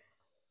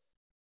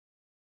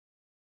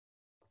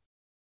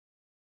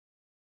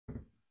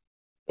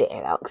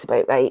 Yeah, that looks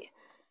about right.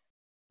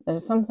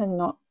 There's something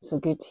not so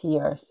good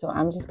here, so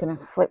I'm just going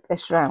to flip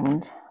this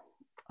round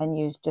and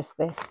use just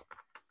this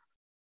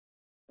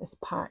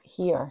part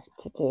here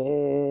to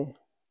do.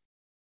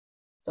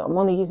 So I'm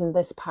only using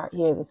this part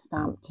here, the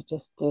stamp, to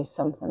just do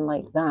something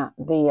like that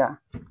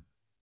there.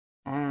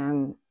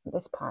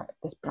 This part,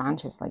 this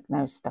branch is like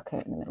now stuck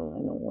out in the middle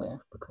of nowhere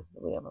because of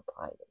the way I've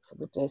applied it. So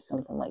we'll do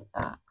something like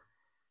that.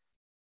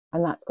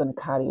 And that's going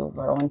to carry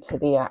over onto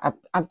there.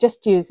 I'm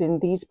just using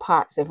these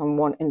parts if I'm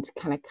wanting to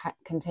kind of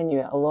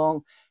continue it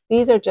along.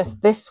 These are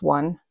just this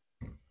one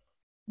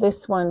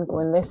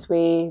going this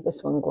way,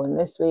 this one going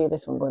this way,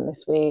 this one going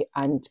this way,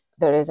 and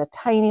there is a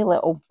tiny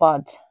little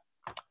bud.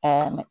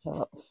 It's a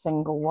little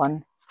single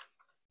one.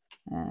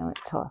 Wait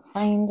till I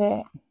find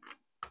it.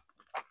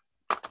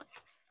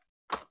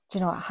 Do you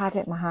know what? I had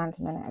it in my hand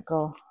a minute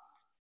ago.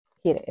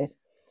 Here it is.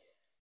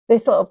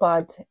 This little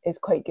bud is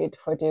quite good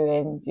for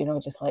doing, you know,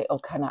 just like all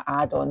kind of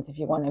add-ons if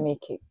you want to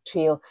make it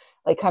trail.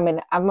 Like, I mean,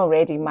 I'm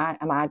already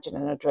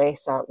imagining a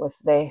dresser with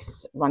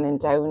this running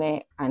down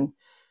it, and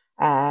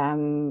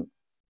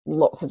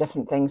lots of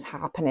different things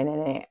happening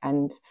in it.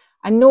 And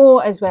I know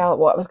as well,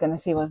 what I was going to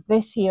say was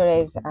this here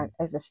is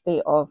a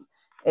state of,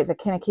 it's a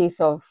kind of case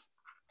of,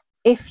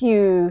 if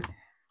you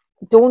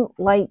don't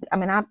like, I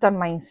mean, I've done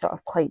mine sort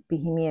of quite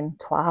bohemian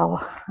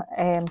toile,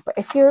 but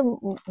if you're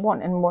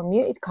wanting more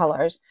muted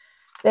colours,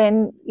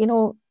 then, you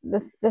know,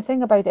 the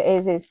thing about it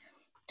is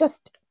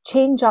just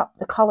change up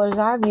the colours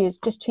I've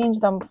used, just change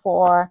them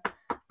for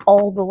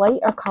all the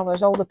lighter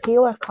colours, all the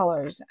paler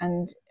colours,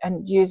 and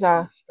use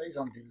a... It stays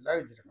on to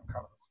loads of different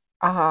colours.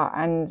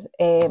 And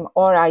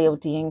or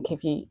IOD ink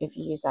if you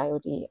use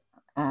IOD.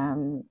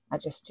 I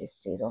just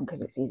stays on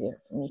because it's easier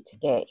for me to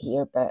get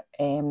here, but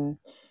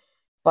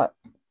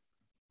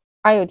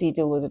IOD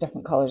do loads of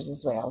different colours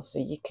as well, so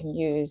you can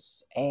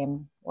use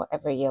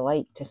whatever you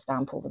like to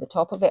stamp over the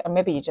top of it, or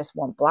maybe you just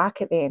want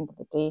black at the end of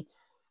the day.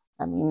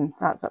 I mean,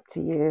 that's up to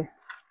you.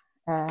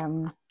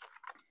 I'm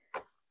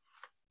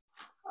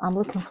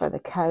looking for the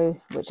cow,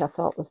 which I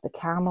thought was the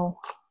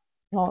camel.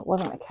 No, it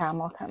wasn't a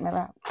camel, I can't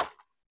remember.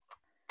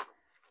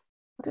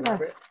 What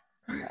did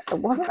it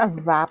wasn't a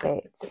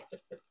rabbit.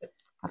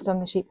 I've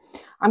done the sheep.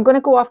 I'm going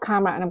to go off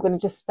camera and I'm going to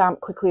just stamp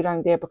quickly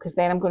around there, because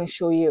then I'm going to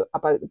show you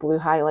about the blue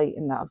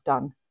highlighting that I've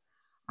done.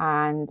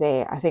 And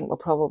I think we'll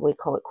probably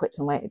call it quits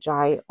and let it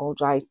dry, all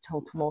dry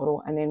till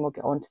tomorrow, and then we'll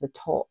get on to the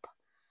top.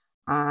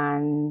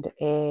 And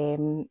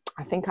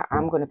I think I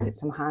am going to put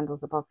some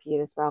handles above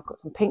here as well. I've got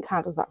some pink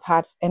handles that I've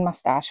had in my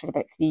stash for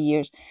about 3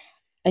 years.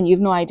 And you've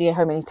no idea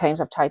how many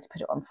times I've tried to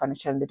put it on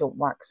furniture and they don't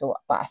work. So,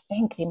 but I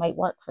think they might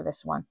work for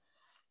this one.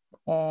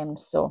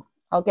 So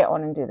I'll get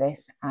on and do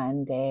this,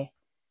 and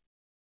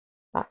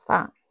that's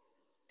that.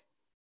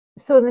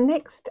 So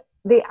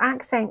the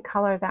accent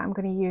colour that I'm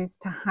going to use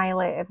to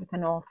highlight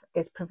everything off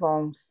is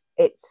Provence.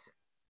 It's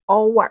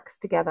all works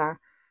together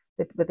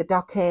with the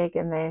duck egg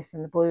and this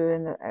and the blue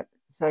and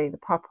the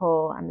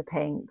purple and the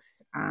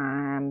pinks.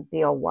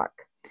 They all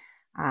work.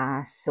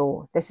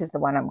 So this is the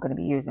one I'm going to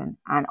be using,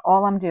 and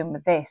all I'm doing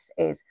with this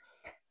is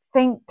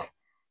think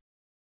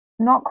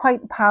not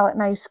quite the palette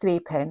knife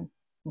scraping,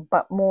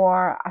 but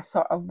more a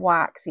sort of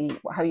waxy,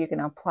 how you're going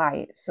to apply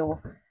it. So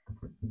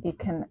you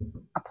can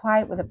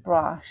apply it with a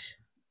brush,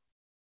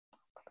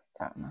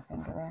 start with my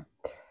finger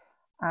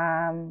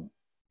there,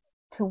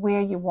 to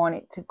where you want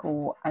it to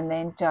go, and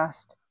then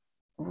just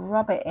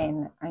rub it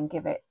in and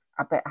give it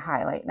a bit of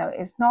highlight. Now,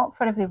 it's not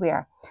for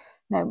everywhere.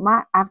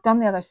 Now, I've done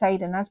the other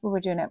side, and as we were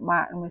doing it,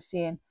 Martin was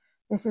saying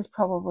this is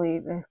probably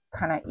the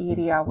kind of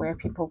area where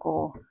people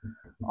go,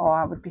 oh,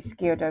 I would be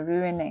scared of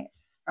ruining it.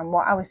 And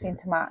what I was saying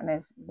to Martin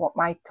is, what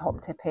my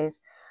top tip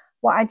is,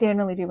 what I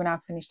generally do when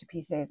I've finished a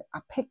piece is I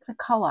pick the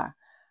colour,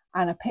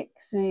 and I pick,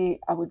 say,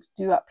 I would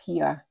do up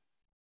here,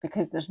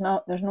 because there's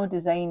no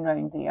design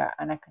round there,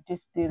 and I could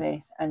just do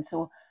this. And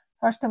so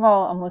first of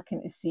all, I'm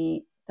looking to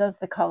see, does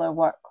the colour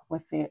work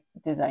with the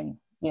design?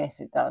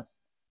 Yes, it does.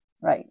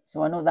 Right,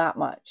 so I know that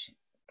much.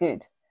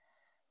 Good.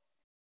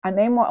 And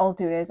then what I'll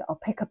do is I'll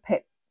pick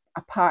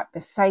a part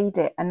beside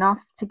it,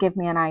 enough to give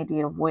me an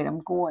idea of where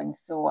I'm going.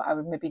 So I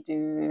would maybe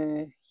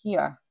do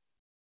here,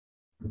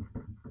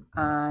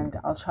 and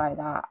I'll try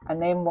that.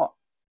 And then what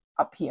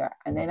up here,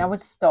 and then I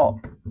would stop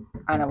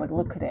and I would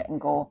look at it and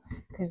go,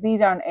 because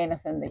these aren't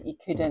anything that you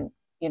couldn't,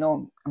 you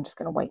know. I'm just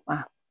going to wipe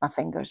my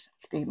fingers,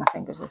 spray my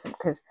fingers with it,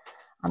 because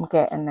I'm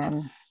getting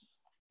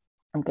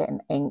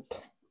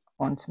ink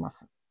onto my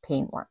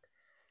paintwork.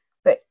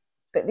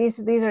 But these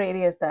are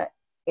areas that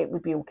it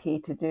would be okay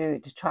to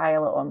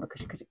trial it on,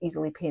 because you could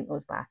easily paint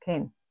those back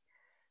in.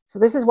 So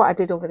this is what I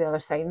did over the other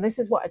side, and this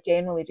is what I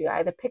generally do. I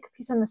either pick a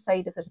piece on the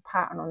side if there's a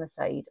pattern on the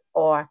side,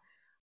 or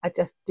I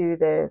just do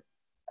that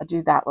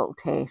little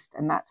test,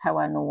 and that's how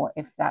I know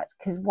if that's,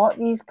 because what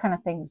these kind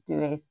of things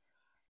do is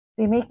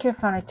they make your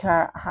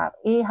furniture have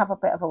a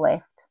bit of a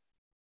lift,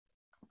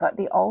 but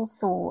they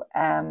also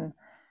kind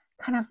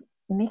of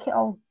make it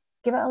all,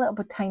 give it a little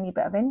bit tiny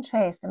bit of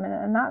interest. I mean,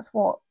 and that's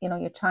what, you know,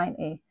 you're trying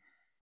to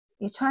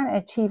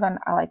achieve,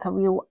 like a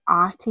real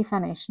arty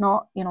finish,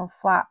 not, you know,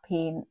 flat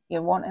paint.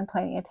 You're wanting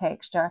plenty of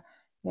texture.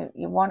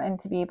 You're wanting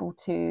to be able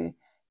to,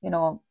 you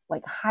know,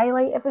 like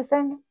highlight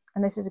everything,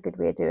 and this is a good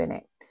way of doing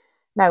it.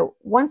 Now,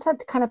 once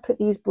I'd kind of put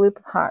these blue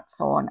parts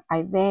on,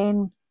 I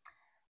then,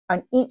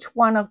 on each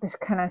one of this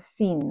kind of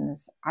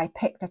scenes, I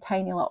picked a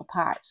tiny little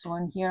part. So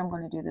on here, I'm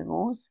going to do the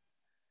rose,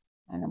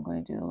 and I'm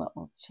going to do the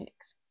little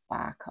chicks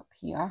back up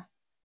here.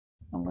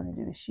 I'm going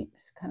to do the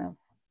sheep's kind of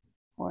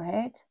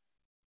forehead,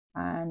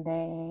 and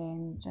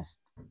then just,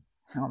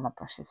 hang on, my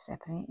brush is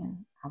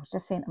separating. I was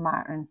just saying to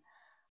Martin,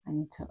 I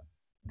need to,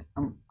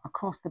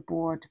 across the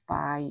board,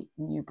 buy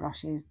new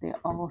brushes. They're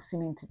all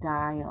seeming to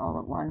die all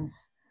at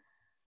once,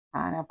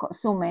 and I've got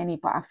so many,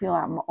 but I feel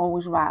like I'm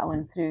always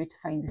rattling through to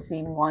find the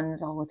same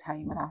ones all the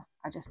time, and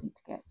I just need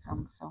to get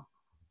some. So,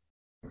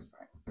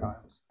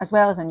 as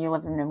well as a new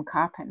living room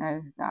carpet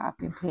now that I've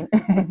been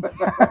painting.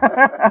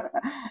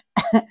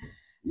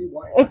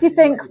 if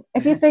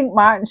you think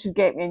Martin should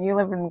get me a new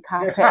living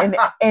carpet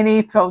in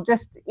April,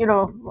 just, you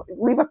know,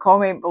 leave a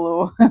comment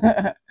below.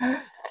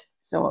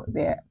 So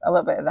yeah, a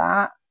little bit of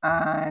that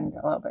and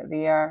a little bit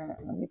there,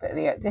 and a wee bit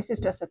there. This is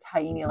just a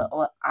tiny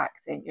little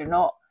accent. You're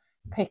not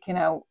picking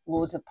out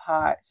loads of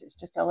parts. It's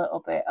just a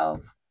little bit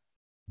of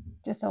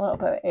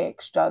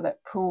extra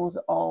that pulls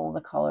all the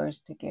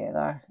colours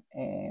together.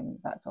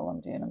 That's all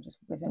I'm doing. I'm just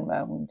whizzing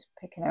around,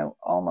 picking out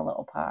all my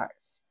little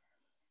parts.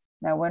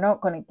 Now, we're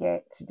not going to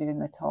get to doing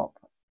the top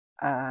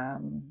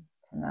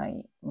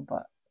tonight,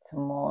 but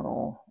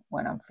tomorrow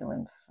when I'm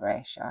feeling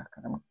fresher,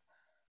 because I'm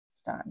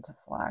starting to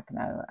flag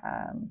now,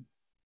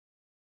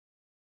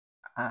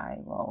 I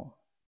will,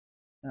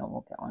 you know,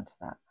 we'll get onto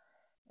that.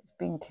 It's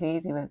been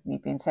crazy with me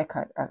being sick.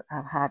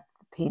 I've had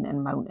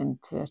painting mountain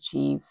to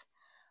achieve,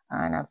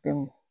 and I've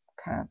been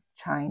kind of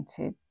trying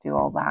to do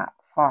all that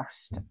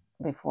first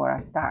before I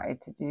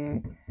started to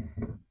do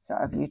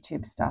sort of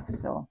YouTube stuff.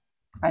 So,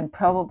 and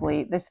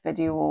probably this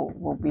video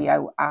will be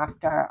out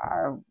after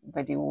our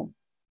video,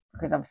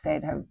 because I've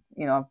said how,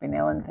 you know, I've been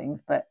ill and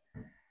things, but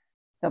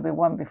there'll be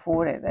one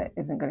before it that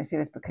isn't going to see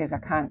this, because I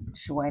can't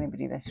show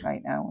anybody this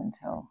right now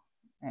until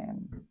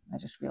I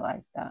just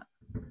realised that.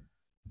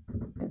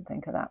 Didn't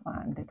think of that,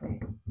 man, did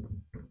we?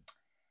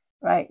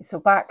 Right, so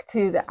back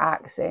to the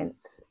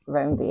accents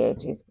around the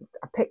edges.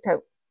 I picked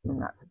out,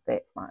 and that's a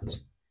bit much.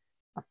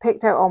 I've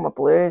picked out all my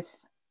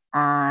blues,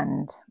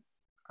 and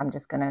I'm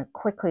just going to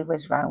quickly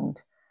whiz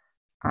round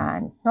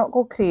and not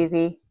go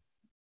crazy.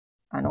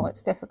 I know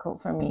it's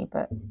difficult for me,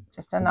 but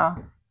just enough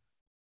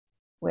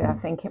where I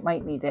think it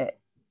might need it.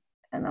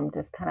 And I'm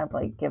just kind of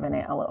like giving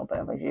it a little bit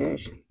of a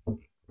zhuzh.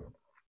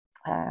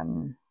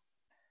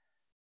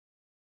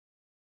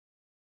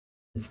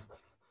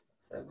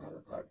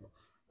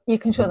 You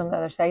can show them the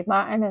other side,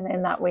 Martin, and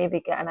then that way they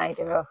get an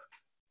idea of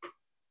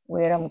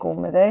where I'm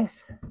going with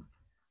this.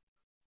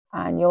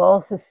 And you'll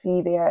also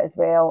see there as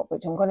well,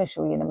 which I'm going to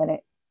show you in a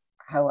minute,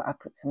 how I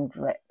put some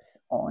drips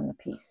on the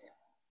piece.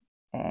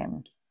 I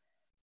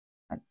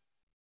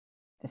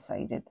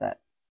decided that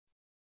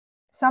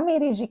some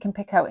areas you can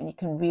pick out and you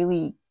can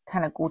really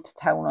kind of go to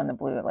town on the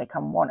blue. Like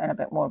I'm wanting a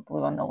bit more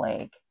blue on the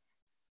leg.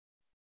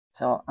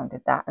 So I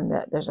did that, and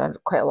there's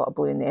quite a lot of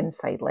blue in the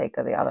inside leg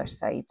of the other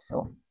side.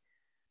 So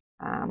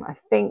I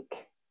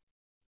think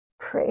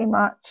pretty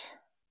much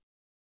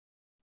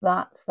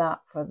that's that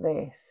for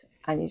this.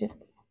 And you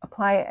just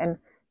apply it, and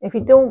if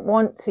you don't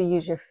want to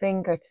use your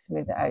finger to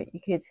smooth it out, you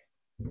could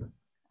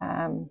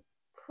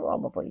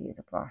probably use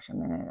a brush. I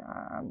mean,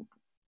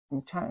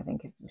 I'm trying to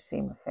think if the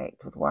same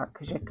effect would work,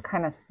 because you're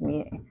kind of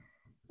smearing.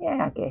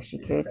 Yeah, I guess you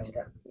could.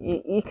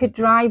 You could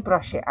dry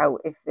brush it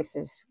out if this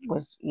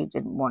was you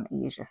didn't want to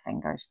use your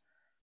fingers.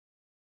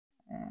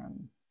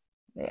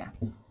 There.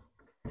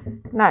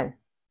 Now,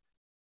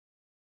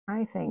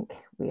 I think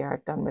we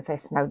are done with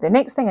this. Now, the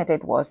next thing I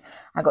did was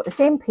I got the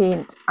same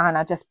paint and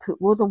I just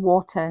put loads of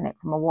water in it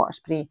from a water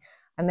spray,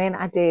 and then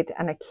I did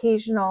an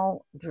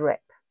occasional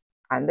drip,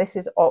 and this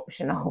is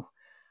optional.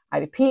 I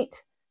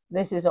repeat,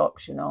 this is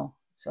optional.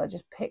 So I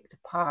just picked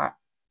apart.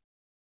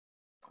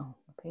 Oh,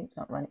 the paint's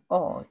not running.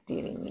 Oh,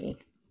 dearie me.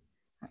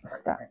 Let's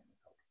start.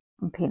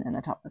 I'm painting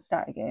the top. Let's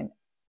start again.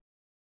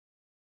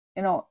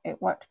 You know,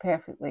 it worked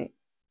perfectly.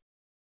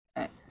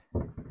 So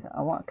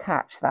I want to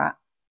catch that,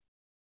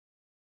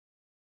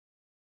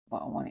 but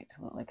I want it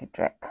to look like a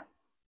drip.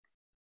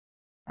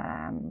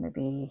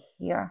 Maybe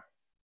here.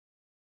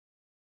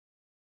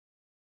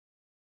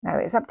 Now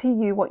it's up to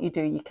you what you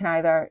do. You can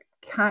either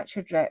catch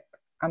your drip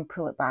and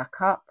pull it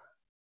back up,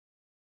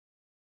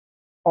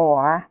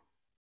 or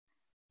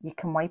you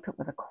can wipe it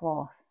with a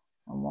cloth.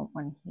 So I want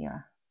one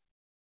here.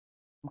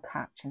 I'm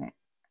catching it.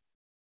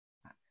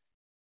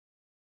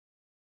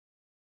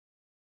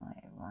 Let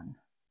it run.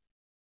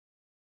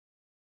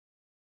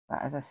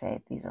 But as I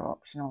said, these are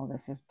optional.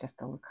 This is just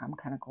the look I'm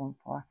kind of going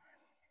for.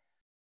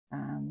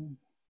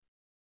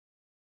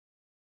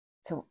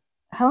 So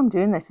how I'm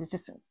doing this is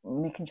just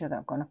making sure that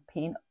I've got enough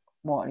paint,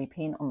 watery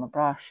paint on my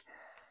brush.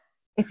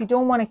 If you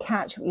don't want to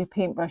catch it with your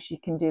paintbrush, you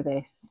can do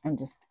this and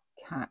just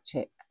catch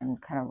it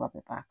and kind of rub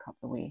it back up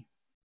the way.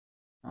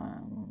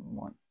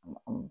 One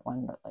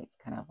that likes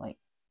kind of like,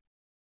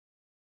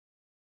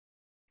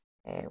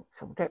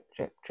 so drip,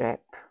 drip,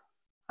 drip.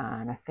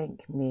 And I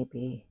think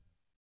maybe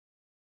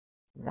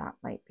that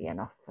might be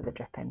enough for the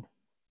dripping.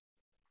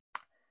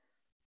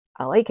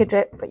 I like a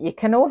drip, but you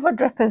can over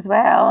drip as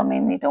well. I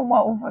mean, you don't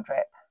want over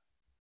drip.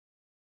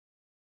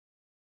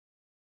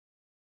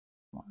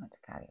 I want it to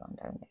carry on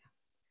down there.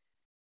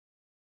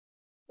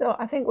 So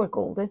I think we're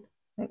golden.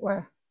 I think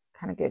we're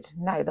kind of good.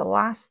 Now, the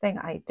last thing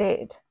I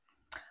did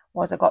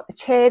was I got the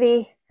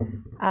cherry.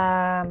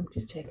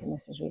 Just checking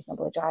this is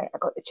reasonably dry. I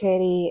got the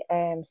cherry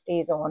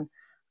stays on,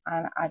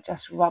 and I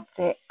just rubbed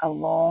it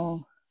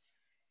along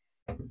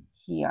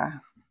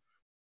here.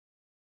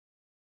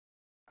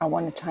 I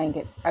want to try and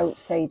get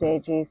outside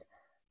edges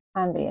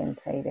and the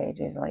inside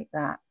edges like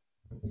that.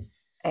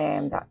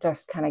 That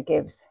just kind of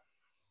gives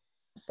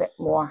a bit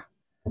more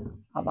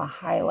of a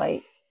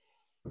highlight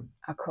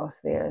across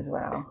there as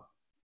well.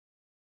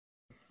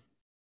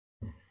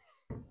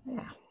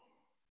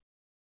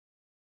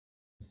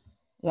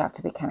 you have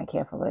to be kind of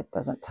careful that it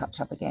doesn't touch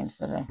up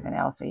against anything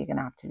else, or you're going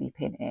to have to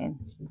repaint it in.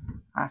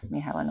 Ask me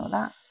how I know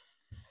that.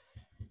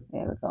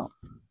 There we go.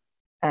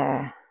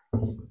 Yeah.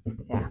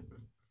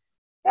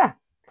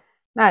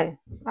 Now,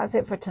 that's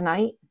it for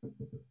tonight.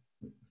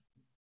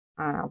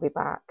 And I'll be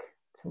back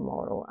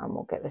tomorrow and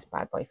we'll get this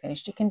bad boy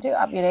finished. You can do it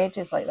up your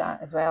edges like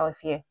that as well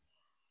if you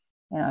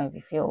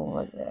feel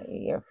like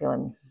you're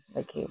feeling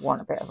like you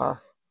want a bit of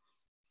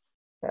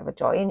a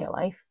joy in your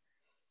life.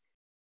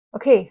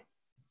 Okay,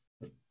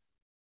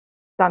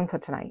 done for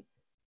tonight.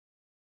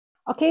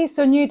 Okay,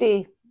 so new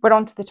day. We're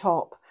on to the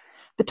top.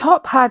 The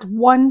top had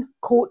one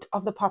coat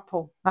of the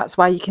purple. That's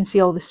why you can see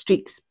all the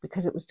streaks,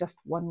 because it was just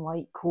one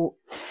light coat.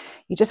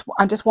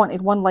 I just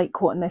wanted one light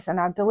coat in this, and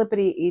I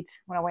deliberated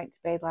when I went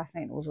to bed last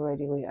night. It was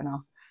already late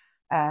enough.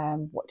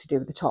 What to do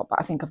with the top, but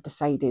I think I've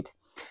decided.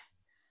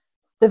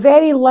 The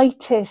very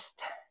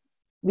lightest,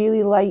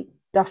 really light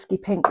dusky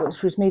pink,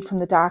 which was made from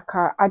the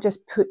darker, I just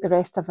put the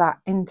rest of that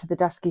into the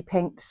dusky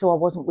pink so I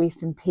wasn't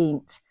wasting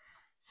paint.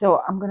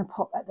 So I'm going to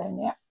pop that down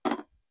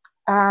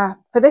there.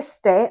 For this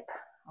step,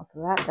 I'll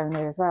throw that down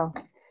there as well.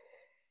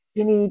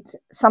 You need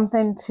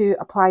something to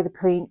apply the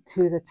paint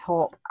to the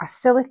top. A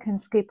silicone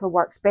scraper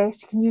works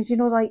best. You can use,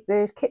 like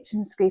the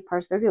kitchen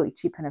scrapers. They're really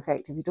cheap and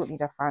effective. You don't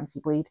need a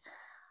fancy blade.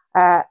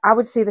 I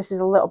would say this is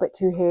a little bit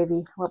too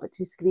heavy, a little bit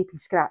too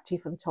scratchy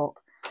for the top.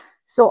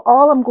 So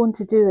all I'm going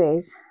to do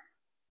is,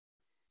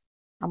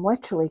 I'm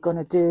literally going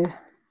to do,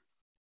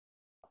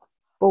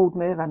 bold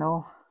move I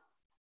know,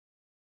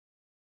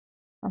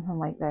 something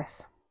like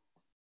this,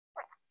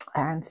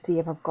 and see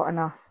if I've got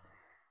enough.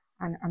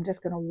 And I'm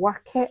just going to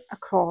work it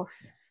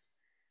across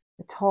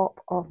the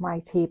top of my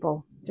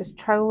table. Just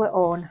trowel it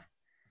on,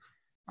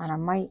 and I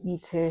might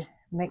need to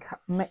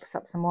mix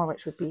up some more,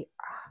 which would be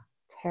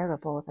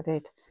terrible if I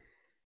did.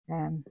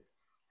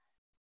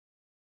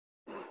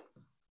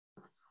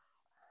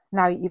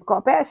 Now you've got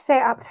a bit of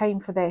setup time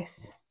for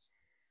this.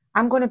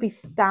 I'm going to be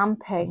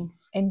stamping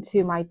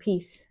into my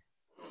piece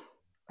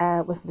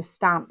with the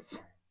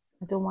stamps.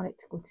 I don't want it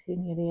to go too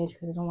near the edge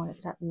because I don't want it to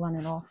start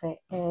running off it.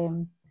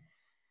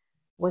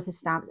 With a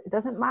stamp, it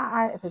doesn't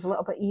matter if there's a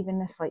little bit of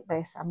evenness like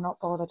this. I'm not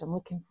bothered. I'm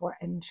looking for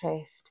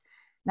interest.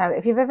 Now,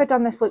 if you've ever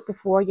done this look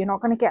before, you're not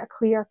going to get a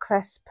clear,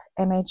 crisp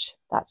image.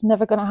 That's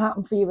never going to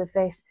happen for you with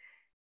this.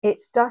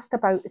 It's just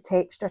about the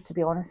texture, to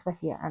be honest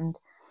with you. And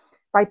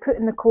by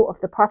putting the coat of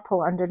the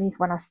purple underneath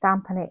when I'm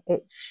stamping it,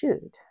 it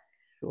should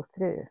show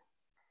through.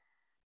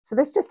 So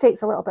this just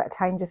takes a little bit of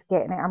time just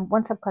getting it. And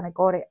once I've kind of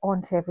got it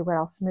onto everywhere,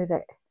 I'll smooth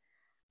it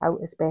out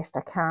as best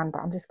I can.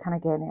 But I'm just kind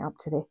of getting it up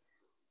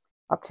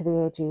to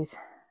the edges.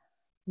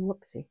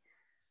 Whoopsie.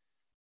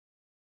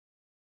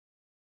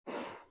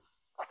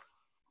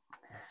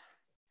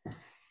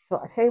 So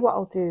I'll tell you what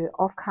I'll do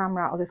off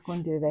camera. I'll just go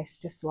and do this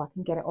just so I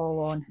can get it all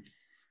on,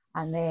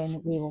 and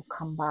then we will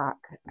come back,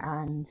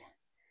 and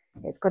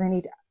it's going to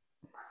need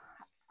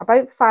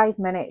about 5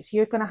 minutes.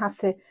 You're going to have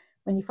to,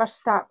 when you first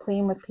start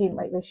playing with paint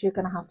like this, you're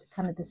going to have to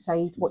kind of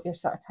decide what your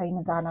sort of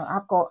timings are. Now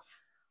I've got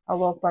a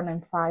log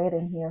burning fire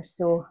in here,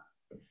 so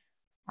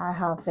I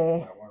have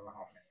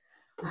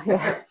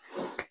yeah,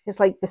 it's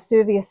like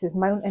Vesuvius is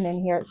mountain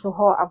in here. It's so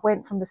hot. I've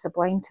went from the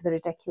sublime to the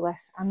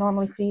ridiculous. I'm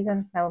normally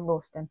freezing, now I'm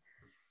roasting.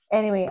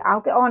 Anyway,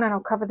 I'll get on and I'll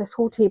cover this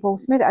whole table,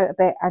 smooth it out a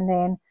bit, and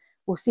then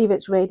we'll see if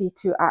it's ready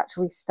to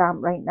actually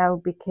stamp right now,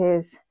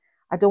 because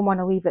I don't want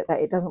to leave it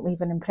that it doesn't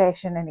leave an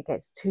impression and it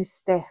gets too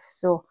stiff.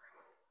 So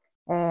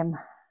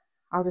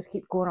I'll just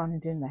keep going on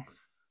and doing this.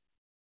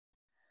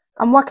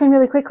 I'm working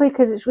really quickly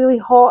because it's really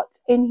hot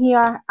in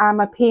here and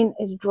my paint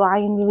is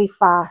drying really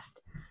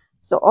fast.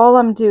 So all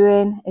I'm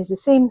doing is the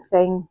same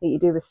thing that you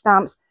do with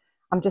stamps.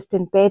 I'm just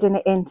embedding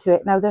it into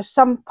it. Now there's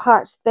some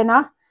parts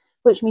thinner,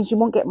 which means you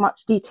won't get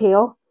much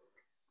detail,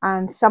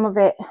 and some of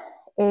it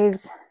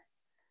is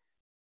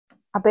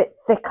a bit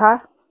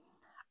thicker,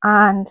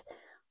 and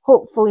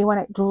hopefully when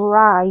it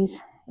dries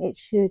it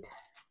should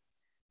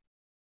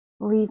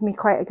leave me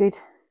quite a good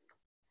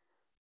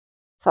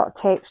sort of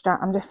texture.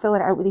 I'm just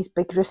filling it out with these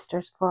big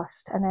roosters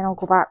first, and then I'll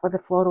go back with the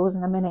florals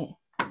in a minute.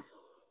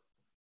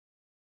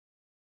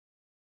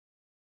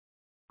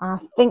 I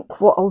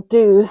think what I'll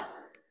do,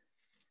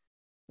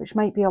 which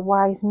might be a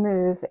wise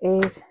move,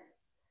 is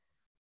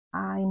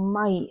I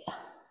might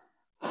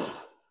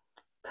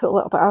put a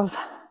little bit of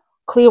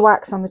clear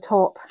wax on the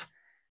top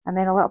and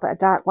then a little bit of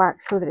dark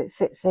wax so that it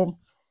sits in.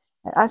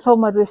 That's all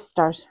my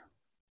roosters.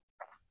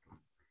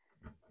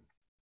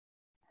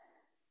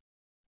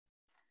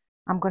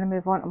 I'm going to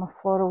move on to my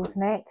florals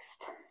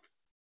next.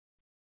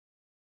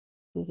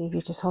 Dee Dee,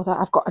 you just hold that.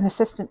 I've got an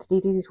assistant to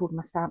Dee Dee, who's holding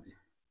my stamps.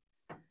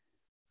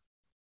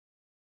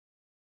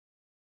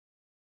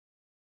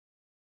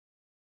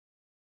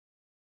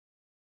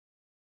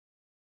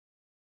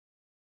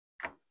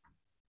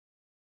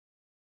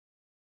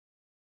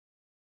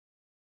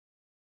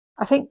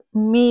 I think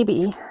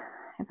maybe,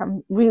 if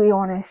I'm really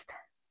honest,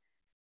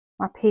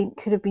 my paint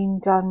could have been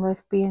done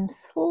with being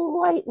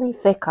slightly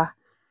thicker,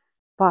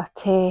 but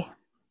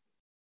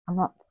I'm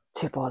not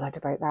too bothered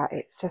about that.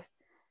 It's just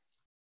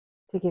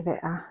to give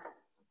it a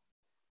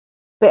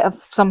bit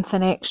of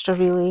something extra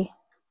really.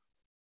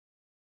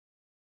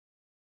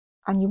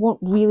 And you won't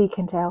really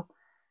can tell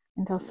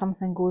until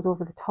something goes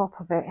over the top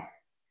of it.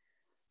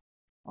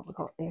 What we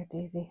got there,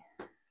 Daisy?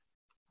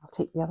 I'll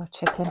take the other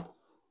chicken.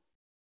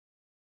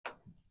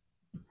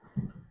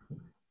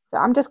 So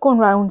I'm just going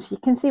round. You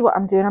can see what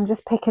I'm doing. I'm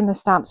just picking the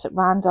stamps at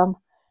random,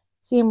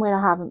 seeing where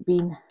I haven't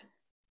been.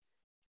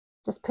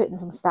 Just putting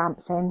some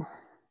stamps in.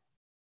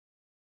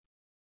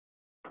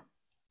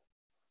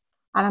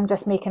 And I'm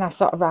just making a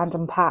sort of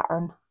random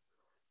pattern.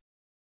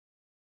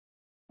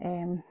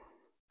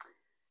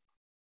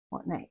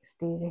 What next,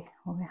 Daisy?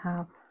 What we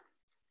have?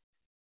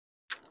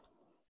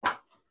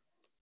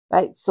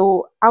 Right,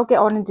 so I'll get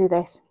on and do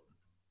this.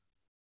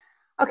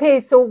 Okay,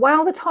 so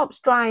while the top's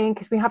drying,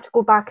 because we have to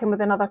go back in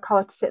with another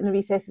colour to sit in the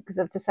recesses, because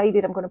I've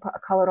decided I'm going to put a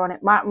colour on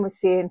it. Martin was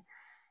saying,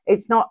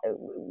 it's not,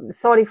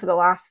 sorry for the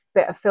last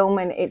bit of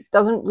filming, it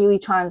doesn't really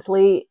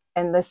translate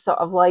in this sort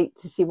of light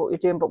to see what you're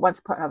doing, but once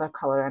I put another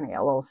colour in it,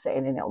 it'll all sit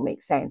in and it'll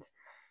make sense.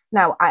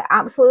 Now, I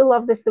absolutely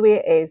love this the way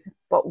it is,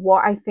 but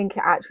what I think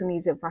it actually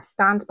needs, if I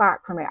stand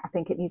back from it, I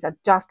think it needs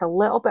just a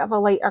little bit of a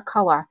lighter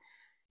colour,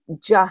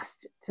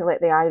 just to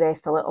let the eye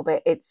rest a little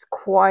bit. It's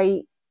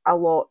quite a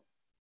lot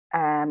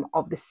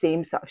of the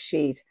same sort of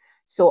shade.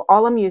 So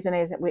all I'm using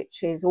is,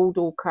 which is Old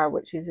Ochre,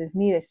 which is as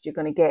nearest you're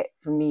going to get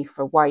from me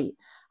for white.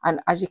 And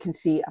as you can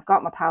see, I've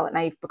got my palette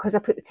knife. Because I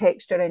put the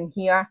texture in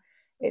here,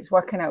 it's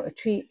working out a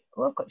treat.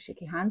 Oh, I've got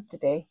shaky hands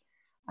today.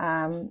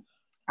 And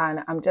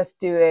I'm just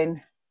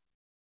doing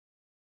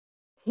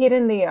here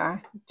and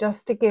there,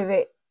 just to give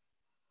it,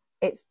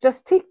 it's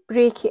just to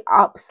break it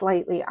up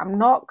slightly. I'm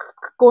not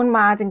going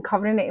mad and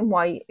covering it in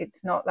white.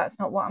 It's not, that's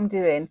not what I'm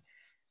doing.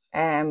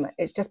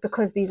 It's just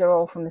because these are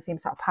all from the same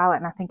sort of palette,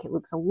 and I think it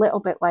looks a little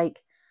bit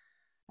like,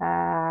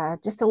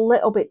 just a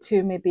little bit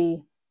too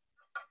maybe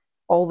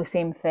all the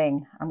same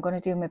thing. I'm going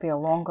to do maybe a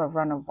longer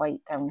run of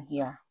white down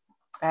here.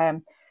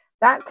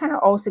 That kind of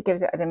also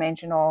gives it a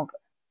dimension of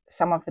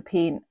some of the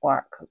paint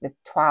work. The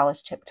toile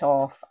is chipped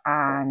off,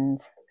 and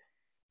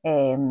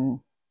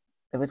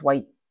there was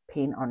white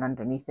paint on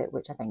underneath it,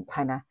 which I think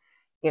kind of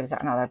gives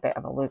it another bit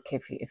of a look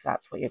if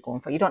that's what you're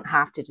going for. You don't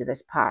have to do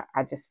this part.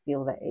 I just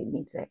feel that it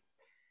needs it.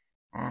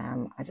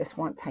 I just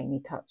want tiny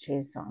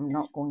touches, so I'm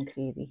not going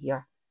crazy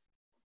here.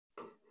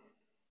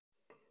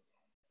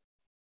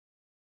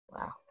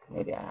 Well,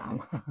 maybe I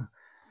am.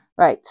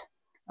 Right.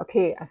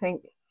 Okay, I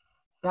think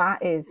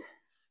that is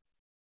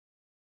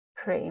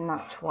pretty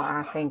much what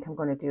I think I'm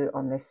going to do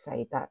on this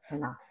side. That's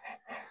enough.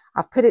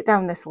 I've put it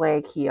down this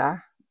leg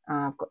here.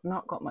 I've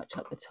not got much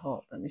up the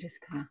top. Let me just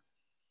kind of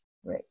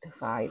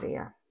rectify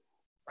there.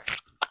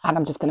 And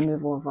I'm just going to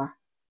move over,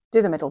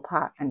 do the middle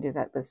part, and do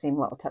that with the same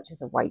little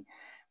touches of white.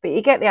 But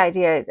you get the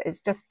idea. It's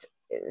just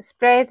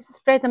spread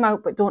them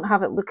out, but don't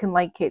have it looking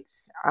like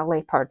it's a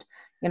leopard.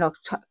 You know.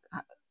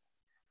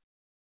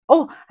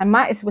 Oh, and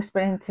Matt is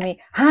whispering to me,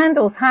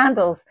 handles,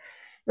 handles.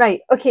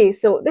 Right, okay,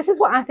 so this is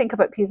what I think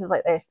about pieces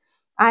like this.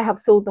 I have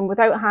sold them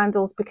without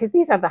handles because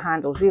these are the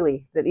handles,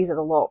 really, that these are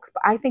the locks.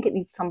 But I think it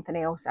needs something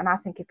else. And I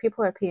think if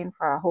people are paying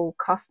for a whole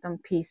custom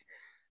piece,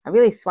 a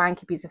really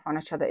swanky piece of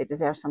furniture, that it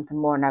deserves something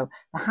more. Now,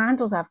 the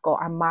handles I've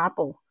got are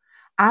marble.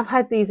 I've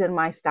had these in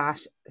my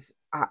stash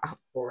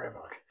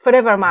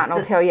forever, Martin,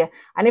 I'll tell you.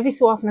 And every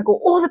so often I go,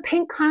 oh, the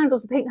pink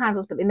handles,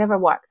 but they never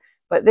work.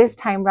 But this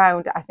time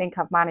round, I think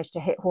I've managed to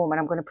hit home, and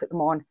I'm going to put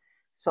them on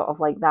sort of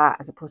like that,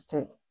 as opposed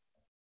to,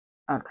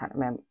 I can't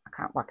remember, I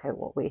can't work out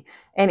what way.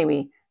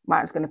 Anyway,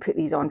 Martin's going to put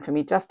these on for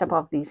me just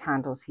above these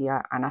handles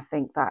here, and I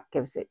think that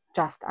gives it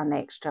just an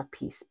extra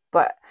piece.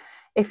 But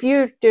if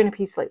you're doing a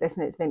piece like this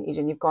and it's vintage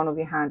and you've gone over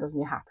your handles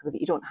and you're happy with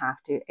it, you don't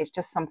have to. It's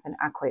just something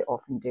I quite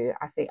often do.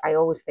 I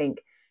always think,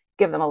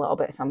 give them a little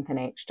bit of something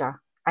extra.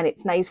 And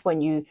it's nice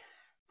when you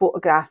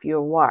photograph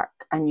your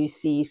work and you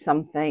see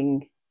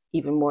something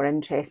even more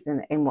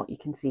interesting in what you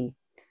can see.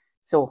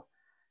 So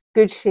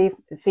good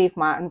save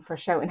Martin for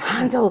shouting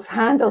handles,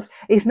 handles.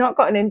 He's not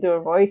got an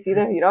indoor voice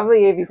either. You know,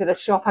 if he's in a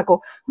shop, I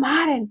go,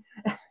 Martin.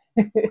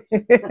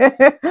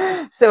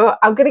 So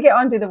I'm going to get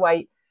on to the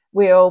white.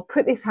 We'll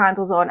put these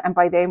handles on, and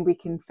by then we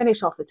can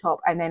finish off the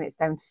top, and then it's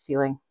down to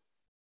sealing.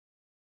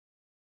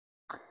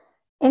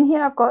 In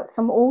here I've got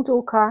some Old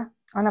Ochre,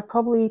 and I've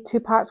probably 2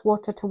 parts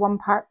water to 1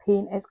 part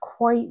paint. It's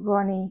quite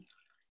runny.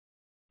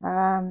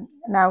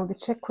 Now the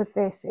trick with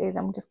this is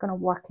I'm just going to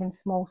work in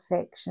small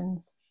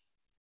sections.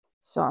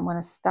 So I'm going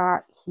to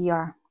start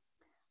here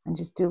and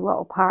just do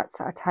little parts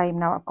at a time.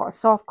 Now I've got a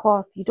soft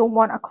cloth. You don't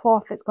want a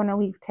cloth that's going to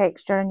leave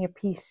texture in your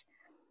piece.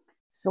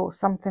 So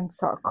something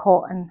sort of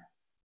cotton,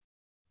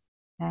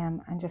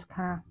 and just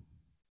kind of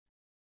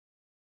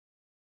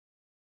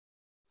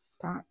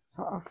start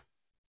sort of,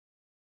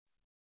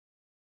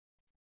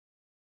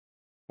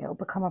 it'll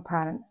become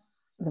apparent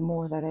the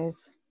more there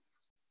is.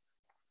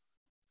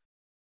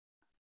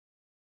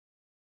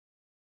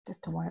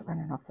 Just don't want it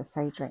running off the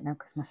sides right now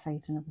because my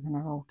sides and everything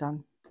are all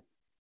done.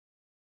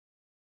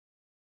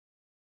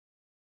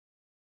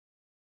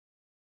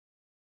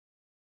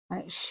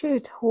 And it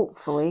should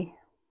hopefully,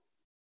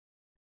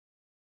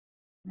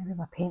 maybe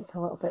my paint's a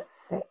little bit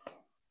thick.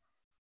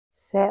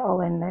 settle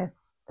in the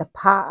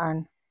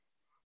pattern,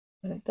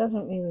 but it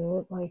doesn't really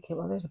look like it.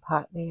 Well, there's a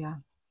part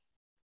there.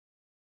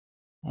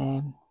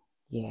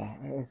 Yeah,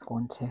 it is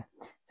going to.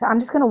 So I'm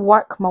just going to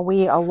work my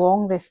way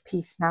along this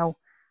piece now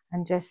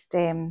and just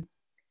do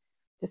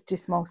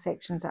small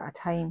sections at a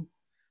time.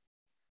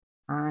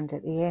 And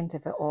at the end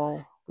of it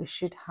all, we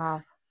should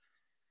have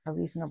a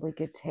reasonably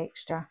good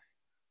texture.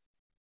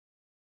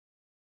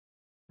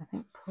 I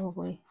think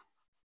probably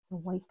the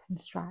wiping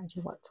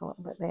strategy worked a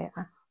little bit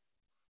better.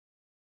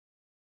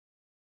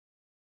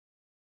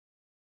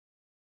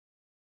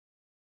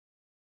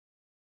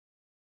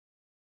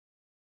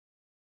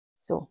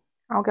 So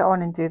I'll get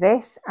on and do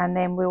this, and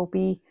then we'll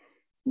be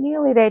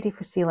nearly ready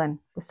for sealing.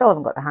 We still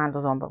haven't got the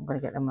handles on, but I'm going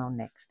to get them on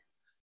next.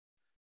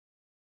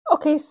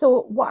 Okay,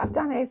 so what I've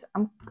done is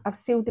I've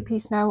sealed the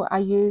piece now. I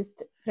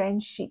used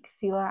French Chic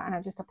Sealer and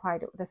I just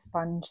applied it with a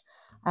sponge.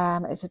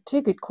 It's a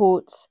 2 good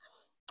coats.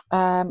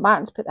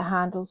 Martin's put the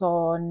handles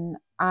on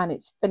and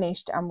it's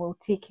finished, and we'll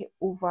take it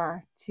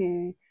over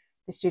to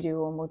the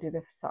studio and we'll do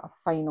the sort of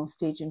final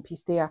staging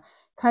piece there.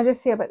 Can I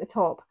just say about the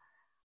top?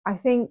 I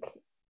think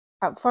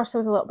at first I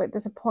was a little bit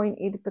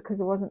disappointed because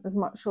there wasn't as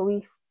much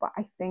relief, but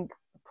I think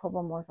the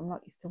problem was I'm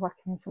not used to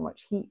working in so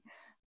much heat.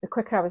 The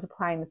quicker I was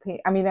applying the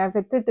paint, I mean, if I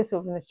did this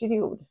over in the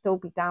studio, it would still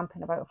be damp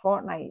in about a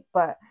fortnight,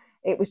 but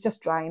it was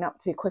just drying up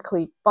too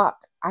quickly.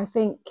 But I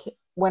think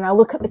when I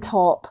look at the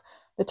top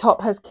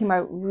has come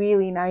out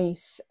really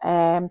nice.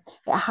 It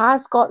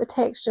has got the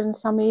texture in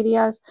some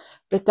areas,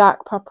 the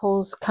dark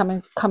purples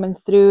coming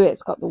through.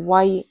 It's got the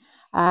white.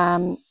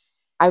 I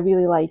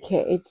really like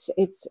it.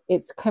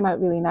 It's come out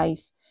really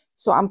nice.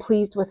 So I'm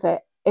pleased with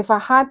it. If I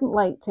hadn't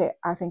liked it,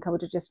 I think I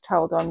would have just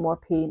troweled on more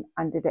paint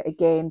and did it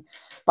again.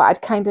 But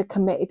I'd kind of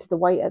committed to the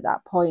white at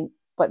that point.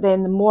 But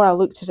then the more I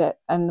looked at it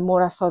and the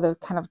more I saw the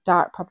kind of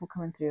dark purple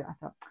coming through, I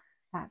thought,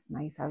 that's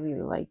nice. I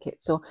really like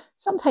it. So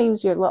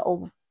sometimes your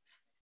little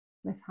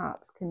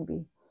mishaps can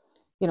be,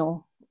 you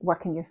know,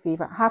 work in your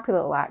favour. Happy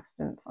little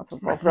accidents. That's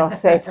what Bob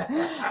Ross said.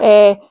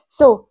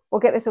 So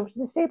we'll get this over to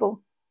the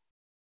stable.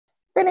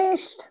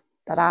 Finished.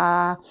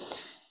 Ta-da!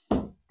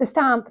 The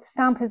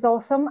stamp is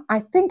awesome. I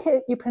think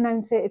you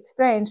pronounce it, it's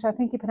French, I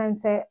think you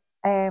pronounce it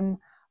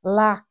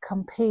La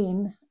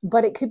Campagne,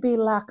 but it could be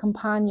La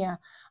Campagne.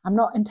 I'm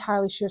not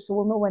entirely sure, so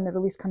we'll know when the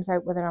release comes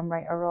out whether I'm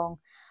right or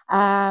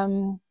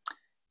wrong.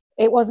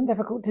 It wasn't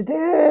difficult to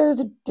do.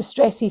 The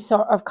distressy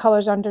sort of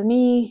colours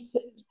underneath,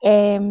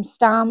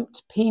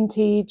 stamped,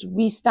 painted,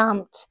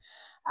 restamped,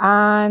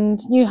 and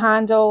new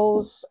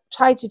handles.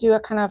 Tried to do a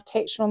kind of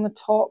texture on the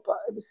top, but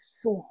it was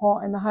so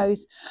hot in the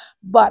house.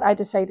 But I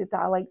decided that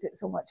I liked it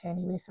so much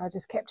anyway, so I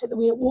just kept it the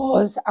way it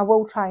was. I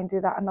will try and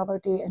do that another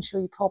day and show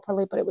you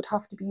properly, but it would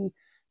have to be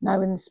now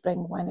in the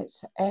spring when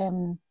it's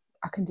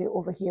I can do it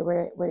over here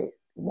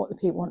what the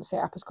paint won't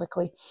set up as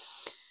quickly.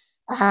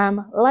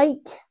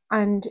 Like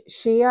and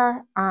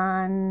share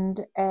and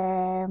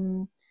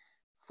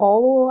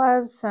follow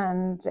us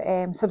and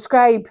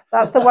subscribe.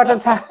 That's the word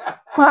I'm trying.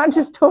 Martin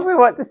just told me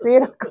what to say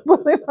and I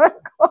completely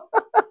forgot.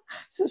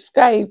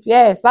 Subscribe,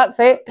 yes, that's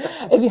it.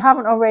 If you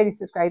haven't already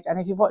subscribed, and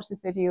if you've watched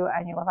this video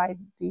and you love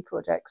IOD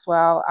projects,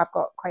 well, I've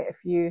got quite a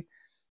few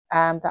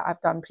that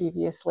I've done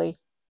previously.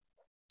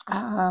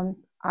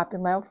 I've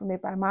been Well for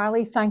Made by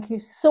Marley. Thank you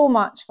so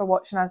much for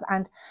watching us,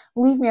 and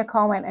leave me a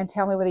comment and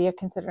tell me whether you're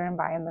considering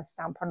buying this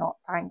stamp or not.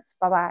 Thanks.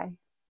 Bye bye.